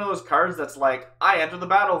you have one of those cards that's like, I enter the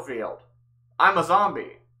battlefield, I'm a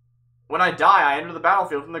zombie. When I die, I enter the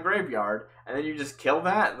battlefield from the graveyard, and then you just kill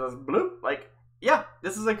that, and bloop, like, yeah,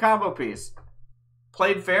 this is a combo piece.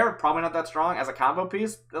 Played fair, probably not that strong. As a combo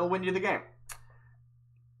piece, it'll win you the game.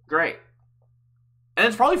 Great. And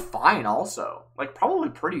it's probably fine also. Like, probably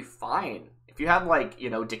pretty fine. If you have, like,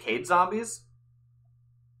 you know, decayed zombies,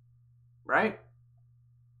 right?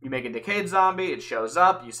 You make a decayed zombie, it shows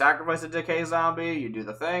up, you sacrifice a decayed zombie, you do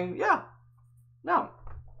the thing. Yeah. No.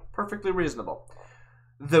 Perfectly reasonable.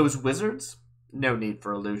 Those wizards, no need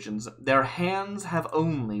for illusions. Their hands have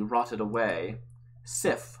only rotted away.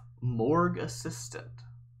 Sif, Morgue Assistant.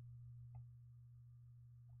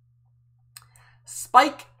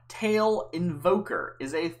 Spike Tail Invoker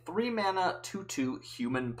is a 3-mana 2/2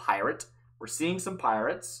 human pirate. We're seeing some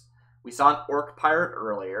pirates. We saw an orc pirate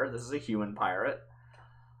earlier. This is a human pirate.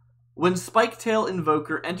 When Spike Tail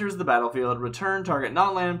Invoker enters the battlefield, return target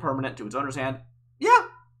non-land permanent to its owner's hand. Yeah,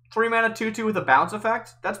 3 mana 2/2 with a bounce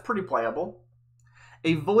effect. That's pretty playable.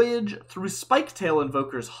 A voyage through Spike Tail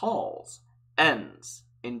Invoker's halls ends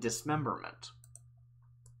in dismemberment.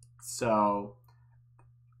 So,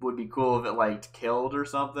 would be cool if it, like, killed or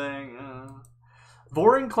something.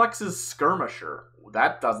 Vorinclex's Skirmisher.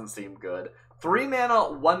 That doesn't seem good. 3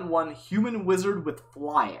 mana 1/1 human wizard with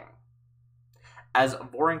flying. As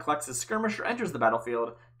Vorinclex's Skirmisher enters the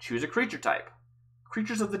battlefield, choose a creature type.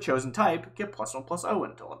 Creatures of the chosen type get +1/+0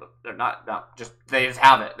 until they're not just they just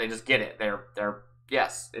have it. They just get it. They're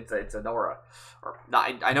yes, it's an aura. Or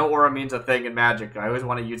not, I know aura means a thing in Magic. I always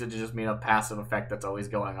want to use it to just mean a passive effect that's always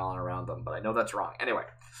going on around them, but I know that's wrong. Anyway,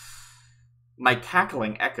 my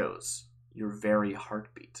cackling echoes your very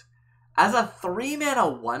heartbeat. As a 3 mana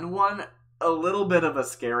 1/1, a little bit of a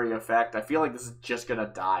scary effect. I feel like this is just gonna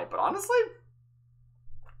die, but honestly,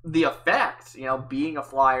 the effect, you know, being a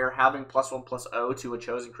flyer, having +1/+0 to a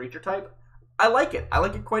chosen creature type, I like it. I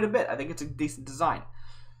like it quite a bit. I think it's a decent design.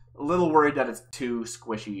 A little worried that it's too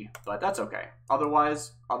squishy, but that's okay.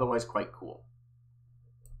 Otherwise quite cool.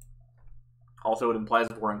 Also, it implies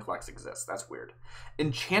Vorinclex exists. That's weird.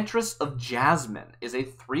 Enchantress of Jasmine is a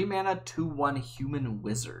 3 mana 2/1 human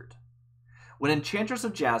wizard. When Enchantress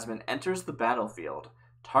of Jasmine enters the battlefield,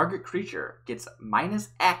 target creature gets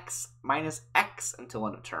 -X until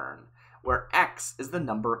end of turn, where X is the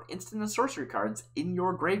number of instant and sorcery cards in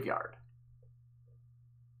your graveyard.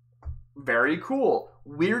 Very cool.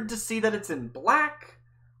 Weird to see that it's in black,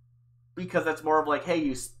 because that's more of like, hey,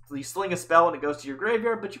 you sling a spell and it goes to your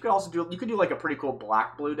graveyard, but you could also do like a pretty cool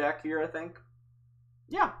black-blue deck here, I think.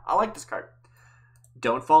 Yeah, I like this card.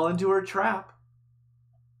 Don't fall into her trap.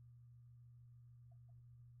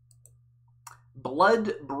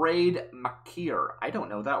 Bloodbraid Makir. I don't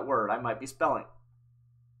know that word. I might be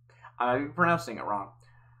pronouncing it wrong.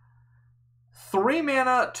 3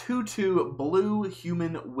 mana 2/2 blue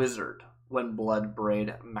human wizard. When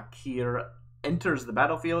Bloodbraid Makir enters the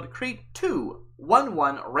battlefield, create 2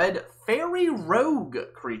 1/1 red fairy rogue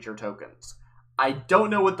creature tokens. I don't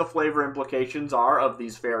know what the flavor implications are of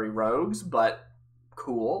these fairy rogues, but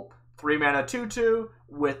cool. 3 mana 2/2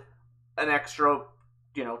 with an extra,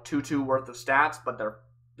 2/2 worth of stats, but they're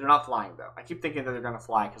not flying though. I keep thinking that they're gonna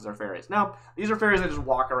fly because they're fairies. No, these are fairies that just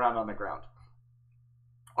walk around on the ground.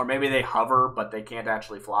 Or maybe they hover, but they can't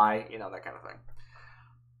actually fly, that kind of thing.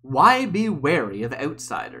 Why be wary of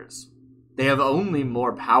outsiders? They have only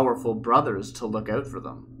more powerful brothers to look out for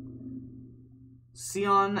them.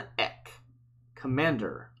 Sion Ek,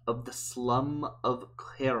 commander of the slum of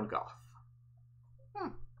Khergoth.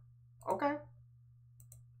 Okay.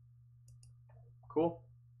 Cool.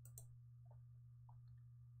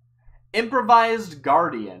 Improvised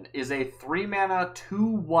Guardian is a 3-mana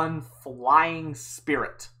 2/1 flying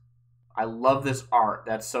spirit. I love this art.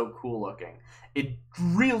 That's so cool looking. It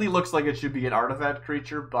really looks like it should be an artifact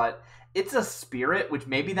creature, but it's a spirit, which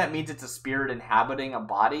maybe that means it's a spirit inhabiting a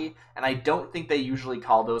body, and I don't think they usually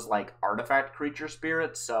call those, like, artifact creature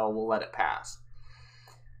spirits, so we'll let it pass.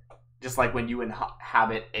 Just like when you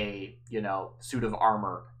inhabit a, suit of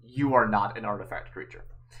armor, you are not an artifact creature.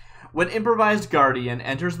 When Improvised Guardian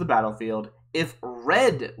enters the battlefield, if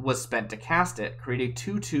red was spent to cast it, create a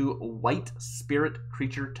 2/2 white spirit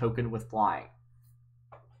creature token with flying.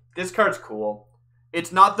 This card's cool.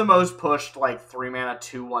 It's not the most pushed, 3-mana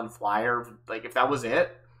 2/1 flyer. If that was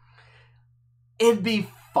it, it'd be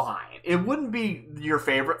fine. It wouldn't be your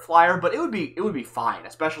favorite flyer, but it would be fine,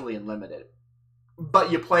 especially in limited.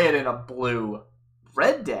 But you play it in a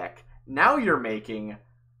blue-red deck, now you're making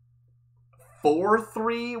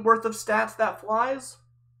 4/3 worth of stats that flies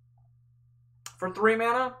for 3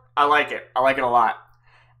 mana. I like it. I like it a lot.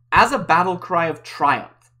 As a battle cry of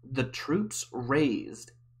triumph, the troops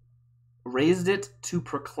raised it to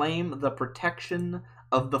proclaim the protection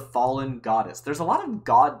of the fallen goddess. There's a lot of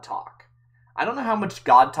god talk. I don't know how much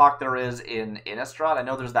god talk there is in Innistrad. I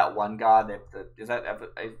know there's that one god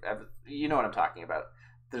you know what I'm talking about.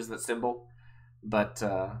 There's that symbol. But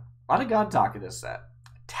a lot of god talk in this set.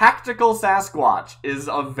 Tactical Sasquatch is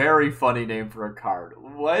a very funny name for a card.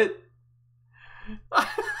 What?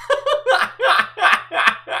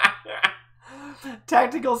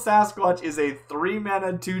 Tactical Sasquatch is a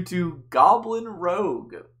 3-mana 2/2 Goblin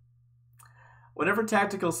Rogue. Whenever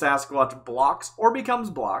Tactical Sasquatch blocks or becomes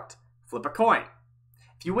blocked, flip a coin.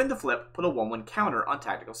 If you win the flip, put a 1/1 counter on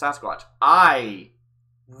Tactical Sasquatch. I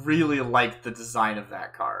really like the design of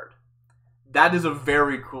that card. That is a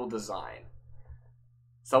very cool design.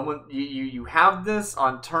 You have this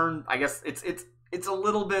on turn. I guess it's a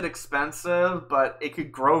little bit expensive, but it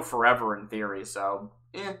could grow forever in theory, so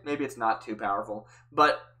maybe it's not too powerful.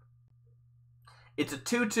 But it's a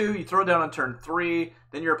 2/2, you throw it down on turn 3,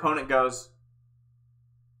 then your opponent goes,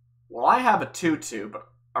 well, I have a 2/2,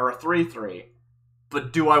 or a 3/3,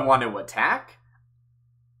 but do I want to attack?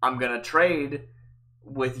 I'm going to trade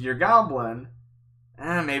with your goblin.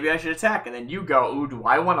 Maybe I should attack. And then you go, ooh, do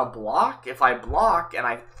I want to block? If I block and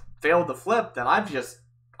I fail the flip, then I've just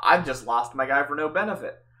lost my guy for no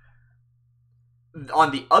benefit. On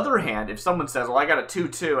the other hand, if someone says, well, I got a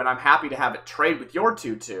 2/2 and I'm happy to have it trade with your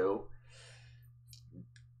 2/2,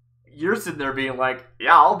 you're sitting there being like,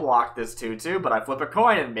 yeah, I'll block this 2/2, but I flip a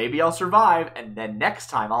coin and maybe I'll survive, and then next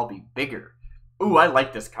time I'll be bigger. Ooh, I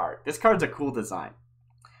like this card. This card's a cool design.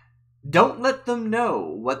 Don't let them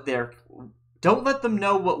know what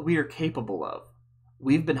we're capable of.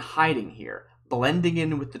 We've been hiding here, blending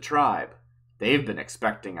in with the tribe. They've been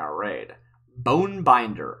expecting our raid.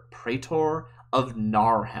 Bonebinder, Praetor of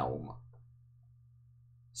Narhelm.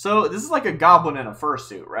 So this is like a goblin in a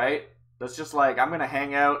fursuit, right? That's just like, I'm going to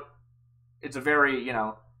hang out. It's a very,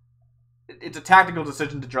 it's a tactical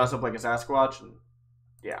decision to dress up like a Sasquatch. And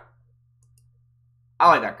yeah. I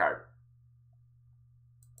like that card.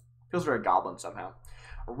 Feels very goblin somehow.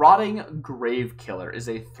 Rotting Gravekiller is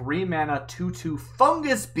a 3-mana 2/2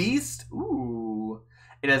 fungus beast. Ooh.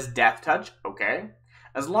 It has Death Touch. Okay.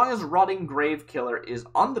 As long as Rotting Gravekiller is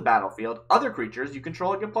on the battlefield, other creatures you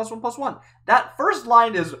control get +1/+1. That first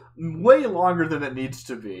line is way longer than it needs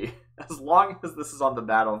to be. As long as this is on the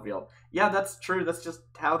battlefield. Yeah, that's true. That's just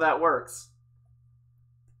how that works.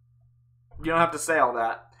 You don't have to say all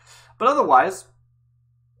that. But otherwise,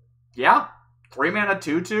 yeah. 3-mana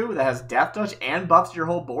 2/2 that has Death Touch and buffs your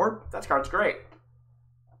whole board. That card's great.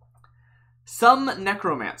 Some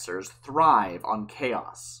necromancers thrive on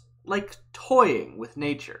chaos, like toying with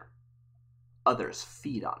nature. Others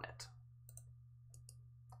feed on it.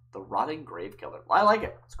 The Rotting Gravekiller. I like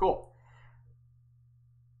it. It's cool.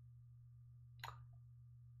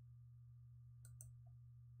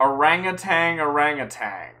 Orangutan.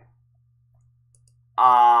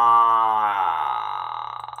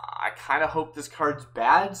 I kind of hope this card's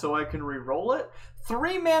bad so I can re-roll it.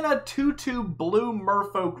 3-mana 2/2 blue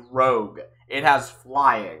Merfolk Rogue. It has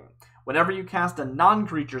flying. Whenever you cast a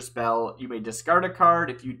non-creature spell, you may discard a card.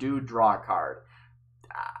 If you do, draw a card.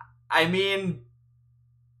 I mean,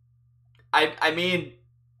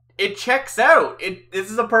 it checks out.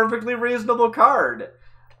 This is a perfectly reasonable card.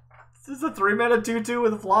 This is a 3-mana 2/2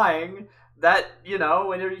 with flying. that, you know,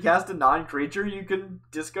 whenever you cast a non-creature, you can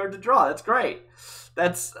discard to draw. That's great.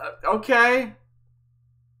 That's, okay.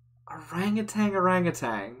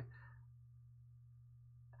 Orangutan.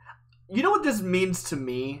 You know what this means to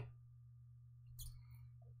me?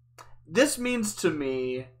 This means to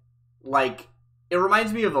me, like, it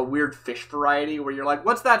reminds me of a weird fish variety where you're like,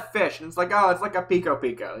 what's that fish? And it's like, oh, it's like a pico,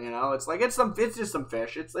 you know? It's like, it's just some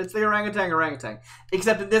fish. It's the orangutan.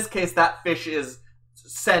 Except in this case, that fish is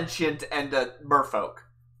sentient and a merfolk.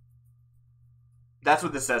 That's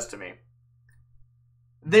what this says to me.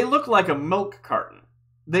 They look like a milk carton.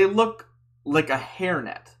 They look like a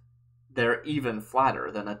hairnet. They're even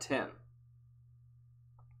flatter than a tin.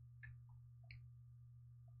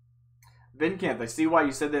 Vincanth, I see why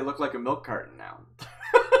you said they look like a milk carton now.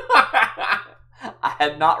 I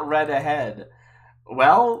had not read ahead.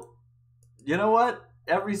 Well, you know what?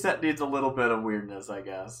 Every set needs a little bit of weirdness, I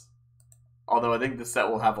guess. Although I think this set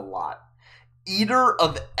will have a lot. Eater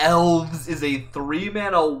of Elves is a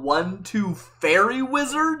 3-mana 1/2 fairy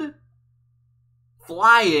wizard.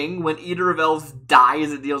 Flying, when Eater of Elves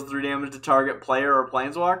dies, it deals 3 damage to target player or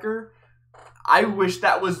planeswalker. I wish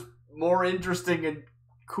that was more interesting and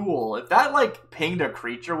cool. If that, like, pinged a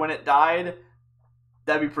creature when it died,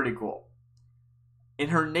 that'd be pretty cool. In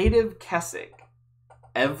her native Kessig,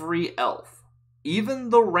 every elf, even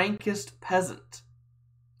the rankest peasant,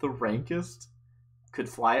 the rankest, could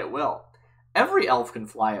fly at will. Every elf can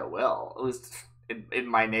fly at will, at least in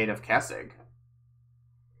my native Kessig.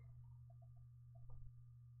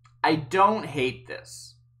 I don't hate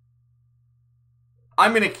this.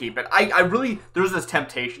 I'm going to keep it. I really, there's this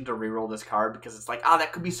temptation to reroll this card because it's like,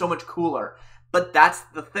 that could be so much cooler. But that's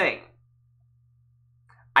the thing.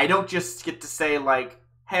 I don't just get to say, like,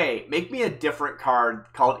 hey, make me a different card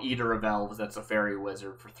called Eater of Elves that's a fairy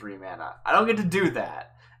wizard for 3 mana. I don't get to do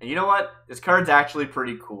that. And you know what? This card's actually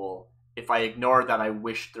pretty cool if I ignore that I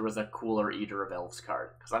wish there was a cooler Eater of Elves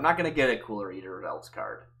card. Because I'm not going to get a cooler Eater of Elves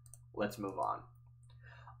card. Let's move on.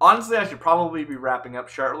 Honestly, I should probably be wrapping up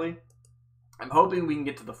shortly. I'm hoping we can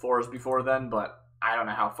get to the 4s before then, but I don't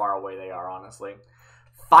know how far away they are, honestly.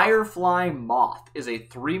 Firefly Moth is a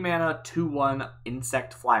 3-mana 2/1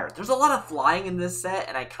 insect flyer. There's a lot of flying in this set,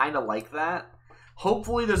 and I kind of like that.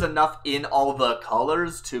 Hopefully there's enough in all the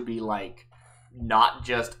colors to be, like, not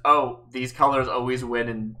just, oh, these colors always win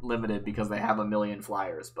in Limited because they have a million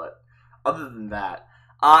flyers, but other than that.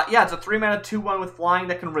 Yeah, it's a 3-mana 2/1 with flying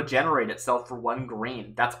that can regenerate itself for 1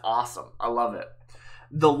 green. That's awesome. I love it.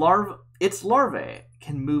 Its larvae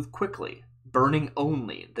can move quickly, burning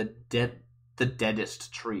only the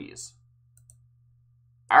deadest trees.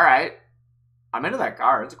 Alright. I'm into that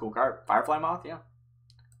card. It's a cool card. Firefly Moth, yeah.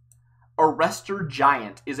 Arrestor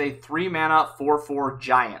Giant is a 3-mana 4/4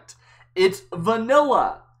 giant. It's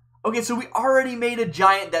vanilla. Okay, so we already made a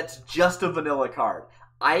giant that's just a vanilla card.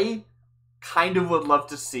 I kind of would love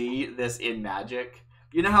to see this in Magic.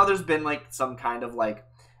 You know how there's been, like, some kind of, like,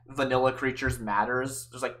 Vanilla Creatures Matters?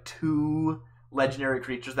 There's, like, 2 legendary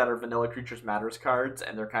creatures that are Vanilla Creatures Matters cards,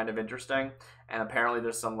 and they're kind of interesting. And apparently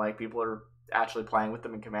there's some, like, people are actually playing with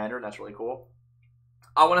them in Commander, and that's really cool.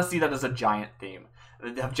 I want to see that as a giant theme.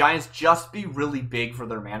 Have giants just be really big for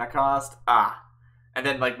their mana cost? And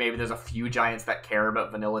then, like, maybe there's a few giants that care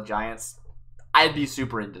about vanilla giants. I'd be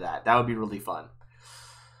super into that. That would be really fun.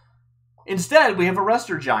 Instead, we have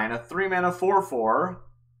Arrestor Giant, a 3-mana 4/4.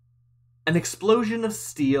 An explosion of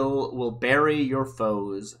steel will bury your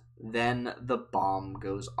foes, then the bomb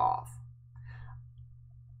goes off.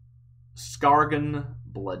 Skargan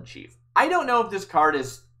Bloodchief. I don't know if this card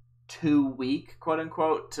is too weak,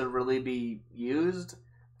 quote-unquote, to really be used.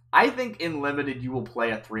 I think in Limited you will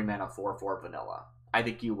play a 3-mana 4/4 vanilla. I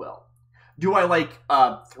think you will. Do I like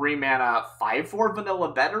 3-mana 5/4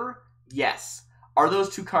 vanilla better? Yes. Are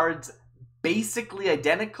those 2 cards basically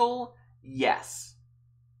identical? Yes.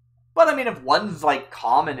 But I mean, if one's like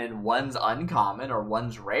common and one's uncommon or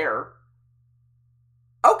one's rare,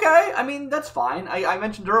 okay, I mean, that's fine. I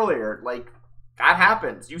mentioned earlier, like, that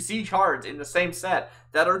happens. You see cards in the same set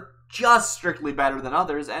that are just strictly better than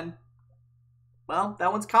others, and, well,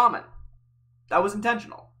 that one's common. That was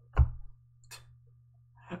intentional.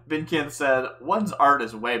 Vinkin said, one's art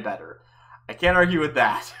is way better. I can't argue with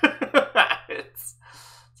that. It's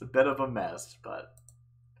a bit of a mess, but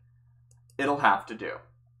it'll have to do.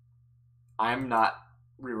 I'm not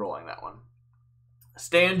re-rolling that one.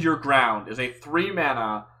 Stand Your Ground is a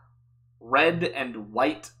 3-mana red and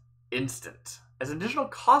white instant. As an additional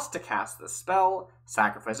cost to cast this spell,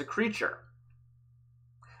 sacrifice a creature.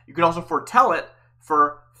 You could also foretell it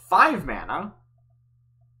for 5 mana,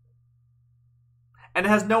 and it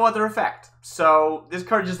has no other effect. So this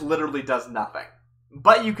card just literally does nothing.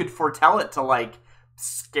 But you could foretell it to, like,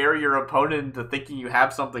 scare your opponent into thinking you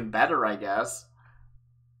have something better, I guess.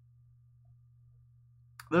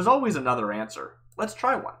 There's always another answer. Let's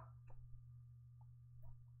try one.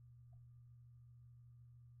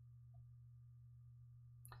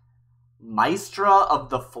 Maestra of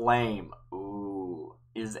the Flame. Ooh.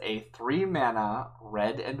 Is a 3-mana,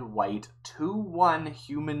 red and white, 2/1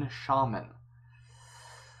 human shaman.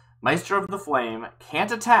 Maestra of the Flame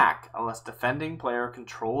can't attack unless defending player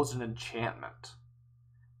controls an enchantment.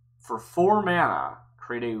 For 4 mana,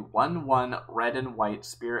 create a 1/1 red and white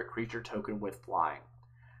spirit creature token with flying.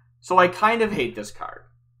 So I kind of hate this card.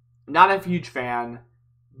 Not a huge fan,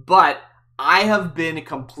 but I have been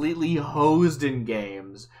completely hosed in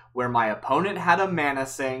games where my opponent had a mana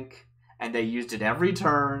sink and they used it every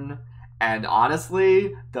turn, and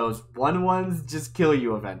honestly, those 1/1s just kill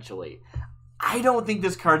you eventually. I don't think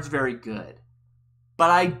this card's very good,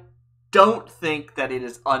 but I don't think that it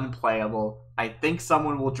is unplayable. I think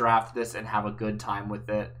someone will draft this and have a good time with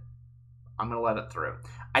it. I'm going to let it through.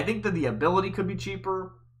 I think that the ability could be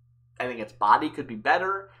cheaper. I think its body could be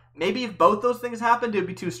better. Maybe if both those things happened, it would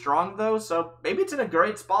be too strong, though, so maybe it's in a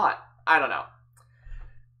great spot. I don't know.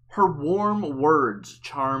 Her warm words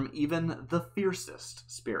charm even the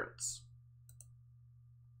fiercest spirits.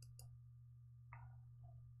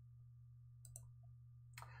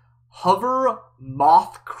 Hover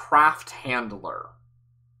Mothcraft Handler.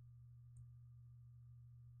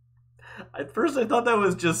 At first I thought that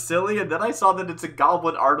was just silly, and then I saw that it's a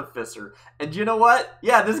Goblin Artificer. And you know what?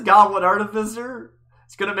 Yeah, this Goblin Artificer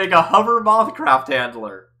is going to make a Hover Mothcraft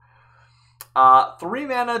Handler. 3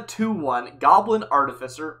 mana, 2/1, Goblin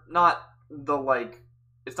Artificer. Not the, like,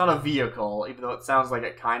 it's not a vehicle, even though it sounds like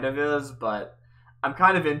it kind of is, but I'm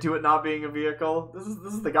kind of into it not being a vehicle. This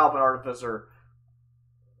is the Goblin Artificer,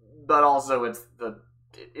 but also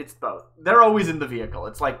it's both. They're always in the vehicle.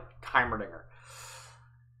 It's like Heimerdinger.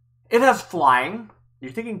 It has flying.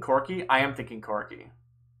 You're thinking Corky? I am thinking Corky.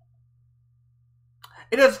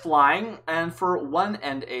 It has flying, and for 1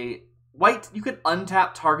 and a white, you can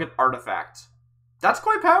untap target artifact. That's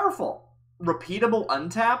quite powerful. Repeatable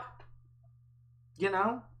untap? You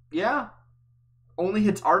know? Yeah. Only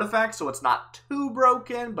hits artifacts, so it's not too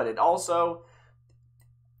broken, but it also,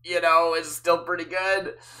 you know, is still pretty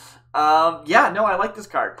good. Yeah, no, I like this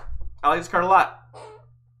card. I like this card a lot.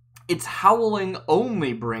 Its howling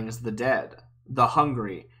only brings the dead, the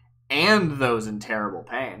hungry, and those in terrible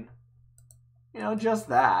pain. You know, just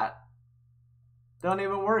that. Don't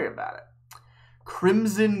even worry about it.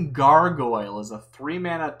 Crimson Gargoyle is a 3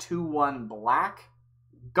 mana 2/1 black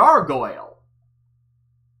gargoyle.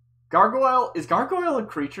 Is Gargoyle a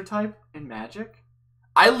creature type in Magic?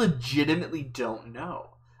 I legitimately don't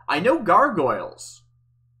know. I know gargoyles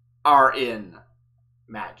are in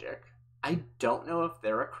Magic. I don't know if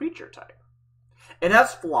they're a creature type. It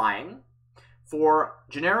has flying. For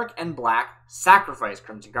generic and black, sacrifice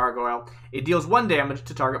Crimson Gargoyle. It deals 1 damage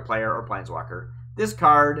to target player or planeswalker. This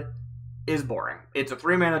card is boring. It's a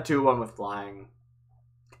 3 mana 2/1 with flying.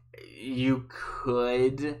 You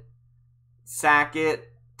could sack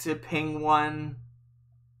it to ping 1.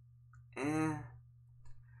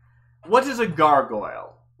 What is a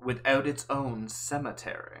gargoyle without its own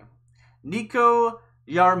cemetery? Nico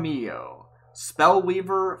Yarmio,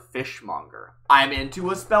 Spellweaver Fishmonger. I'm into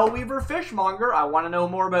a Spellweaver Fishmonger. I want to know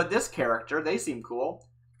more about this character. They seem cool.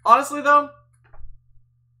 Honestly, though,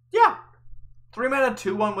 yeah. 3 mana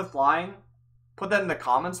 2/1 with flying. Put that in the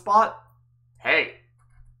common spot. Hey,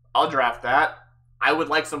 I'll draft that. I would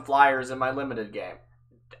like some flyers in my limited game.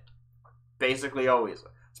 Basically always.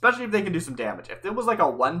 Especially if they can do some damage. If it was like a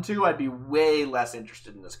 1/2, I'd be way less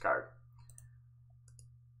interested in this card.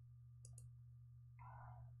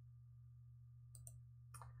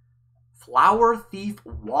 Flower Thief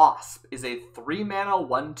Wasp is a 3 mana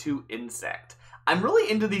 1/2 insect. I'm really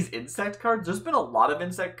into these insect cards. There's been a lot of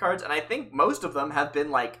insect cards, and I think most of them have been,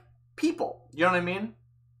 like, people. You know what I mean?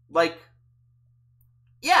 Like,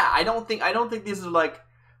 yeah, I don't think these are, like,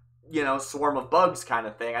 you know, swarm of bugs kind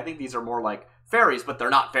of thing. I think these are more like fairies, but they're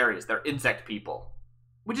not fairies. They're insect people.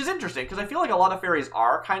 Which is interesting, because I feel like a lot of fairies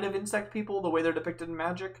are kind of insect people, the way they're depicted in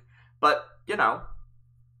Magic. But, you know.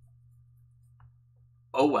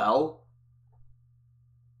 Oh well.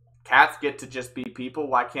 Cats get to just be people.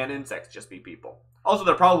 Why can't insects just be people? Also,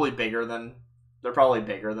 they're probably bigger than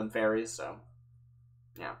fairies, so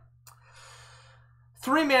yeah.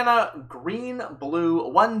 3 mana, green, blue,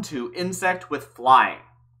 1/2 insect with flying.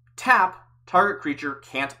 Tap, target creature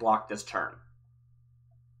can't block this turn.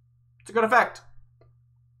 It's a good effect.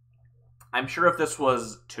 I'm sure if this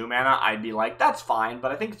was 2 mana, I'd be like, that's fine,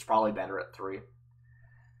 but I think it's probably better at 3.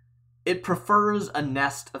 It prefers a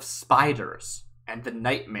nest of spiders and the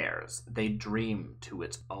nightmares they dream to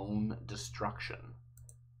its own destruction.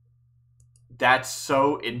 That's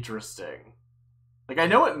so interesting. Like, I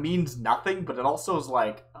know it means nothing, but it also is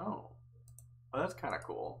like, oh, that's kind of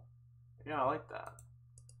cool. Yeah, I like that.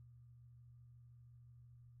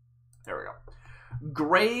 There we go.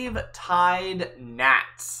 Grave-Tide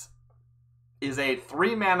Gnats is a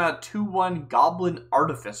 3-mana 2/1 Goblin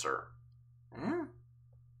Artificer.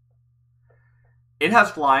 It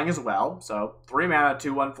has flying as well, so 3-mana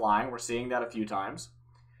 2/1 flying. We're seeing that a few times.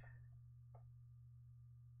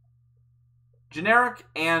 Generic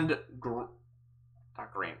and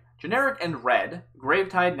not green. Generic and red.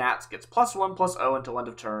 Grave-Tide Gnats gets +1/+0 until end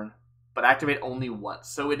of turn, but activate only once.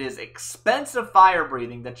 So it is expensive fire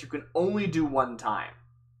breathing that you can only do one time.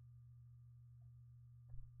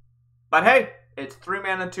 But hey, it's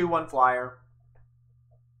 3-mana 2/1 flyer.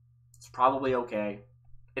 It's probably okay.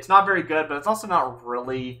 It's not very good, but it's also not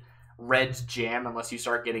really Red's jam unless you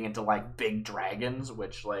start getting into like big dragons,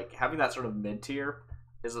 which like having that sort of mid tier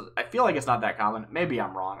is. I feel like it's not that common. Maybe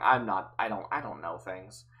I'm wrong. I'm not. I don't know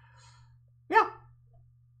things. Yeah.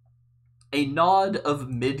 A nod of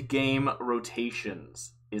mid-game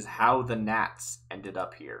rotations is how the Gnats ended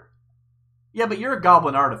up here. Yeah, but you're a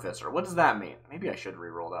Goblin Artificer. What does that mean? Maybe I should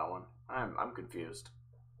reroll that one. I'm confused.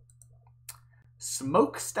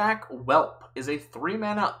 Smokestack Whelp is a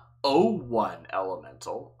 3-mana 0/1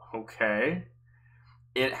 elemental. Okay.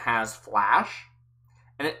 It has flash,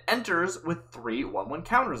 and it enters with 3 1/1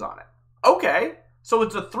 counters on it. Okay, so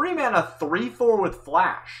it's a 3-mana 3/4 with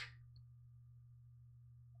flash.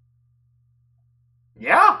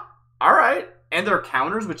 Yeah, alright. And there are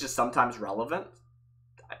counters, which is sometimes relevant.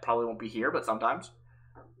 I probably won't be here, but sometimes.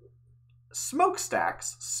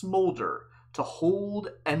 Smokestacks smolder to hold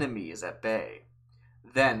enemies at bay,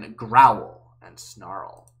 then growl and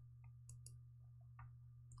snarl.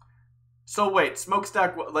 So wait,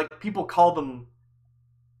 smokestack, like people call them.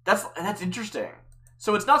 That's interesting.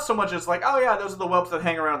 So it's not so much as like, oh yeah, those are the whelps that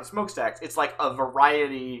hang around the smokestacks. It's like a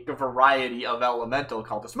variety of elemental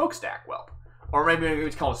called the smokestack whelp, or maybe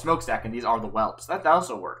it's called a smokestack, and these are the whelps. That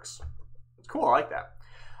also works. It's cool. I like that.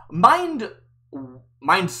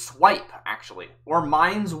 Mind Swipe, actually, or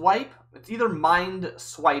Mind's Wipe. It's either Mind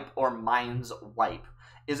Swipe or Mind's Wipe.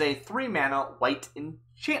 Is a 3-mana white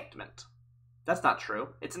enchantment. That's not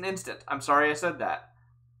true. It's an instant. I'm sorry I said that.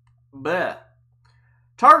 Bleh.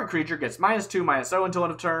 Target creature gets -2/-0 until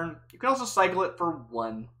end of turn. You can also cycle it for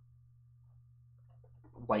 1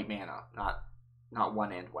 white mana. Not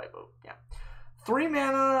 1 and white, but yeah. 3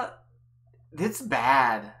 mana, it's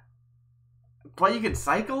bad. But you can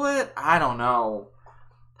cycle it? I don't know.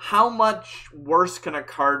 How much worse can a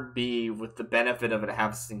card be with the benefit of it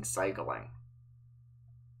having cycling?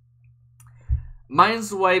 Mind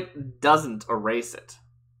Swipe doesn't erase it.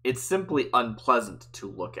 It's simply unpleasant to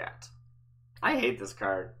look at. I hate this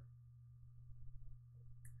card.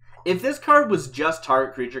 If this card was just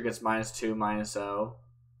target creature gets -2/-0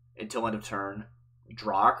 until end of turn,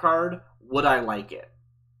 draw a card, would I like it?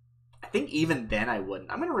 I think even then I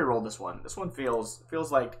wouldn't. I'm gonna reroll this one. This one feels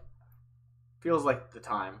like the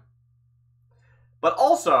time. But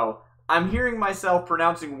also, I'm hearing myself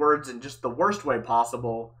pronouncing words in just the worst way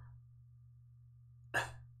possible.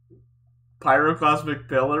 Pyroclasmic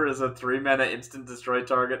Pillar is a 3-mana instant destroy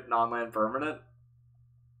target non-land permanent.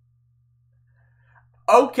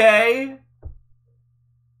 Okay.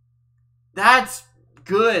 That's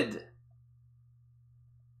good.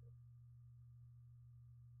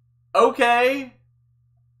 Okay.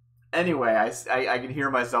 Anyway, I can hear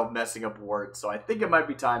myself messing up words, so I think it might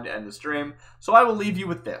be time to end the stream. So I will leave you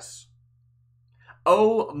with this.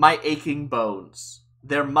 Oh, my aching bones.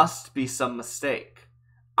 There must be some mistake.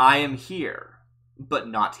 I am here, but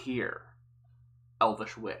not here.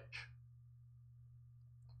 Elvish Witch.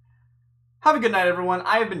 Have a good night, everyone.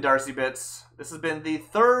 I have been DarcyBits. This has been the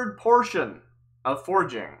 3rd portion of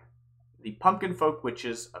Forging the Pumpkinfolk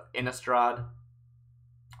Witches of Innistrad.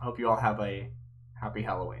 I hope you all have a happy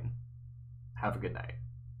Halloween. Have a good night.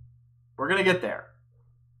 We're gonna get there.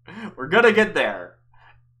 We're gonna get there.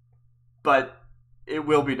 But it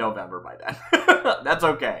will be November by then. That's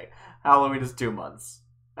okay. Halloween is 2 months.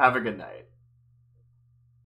 Have a good night.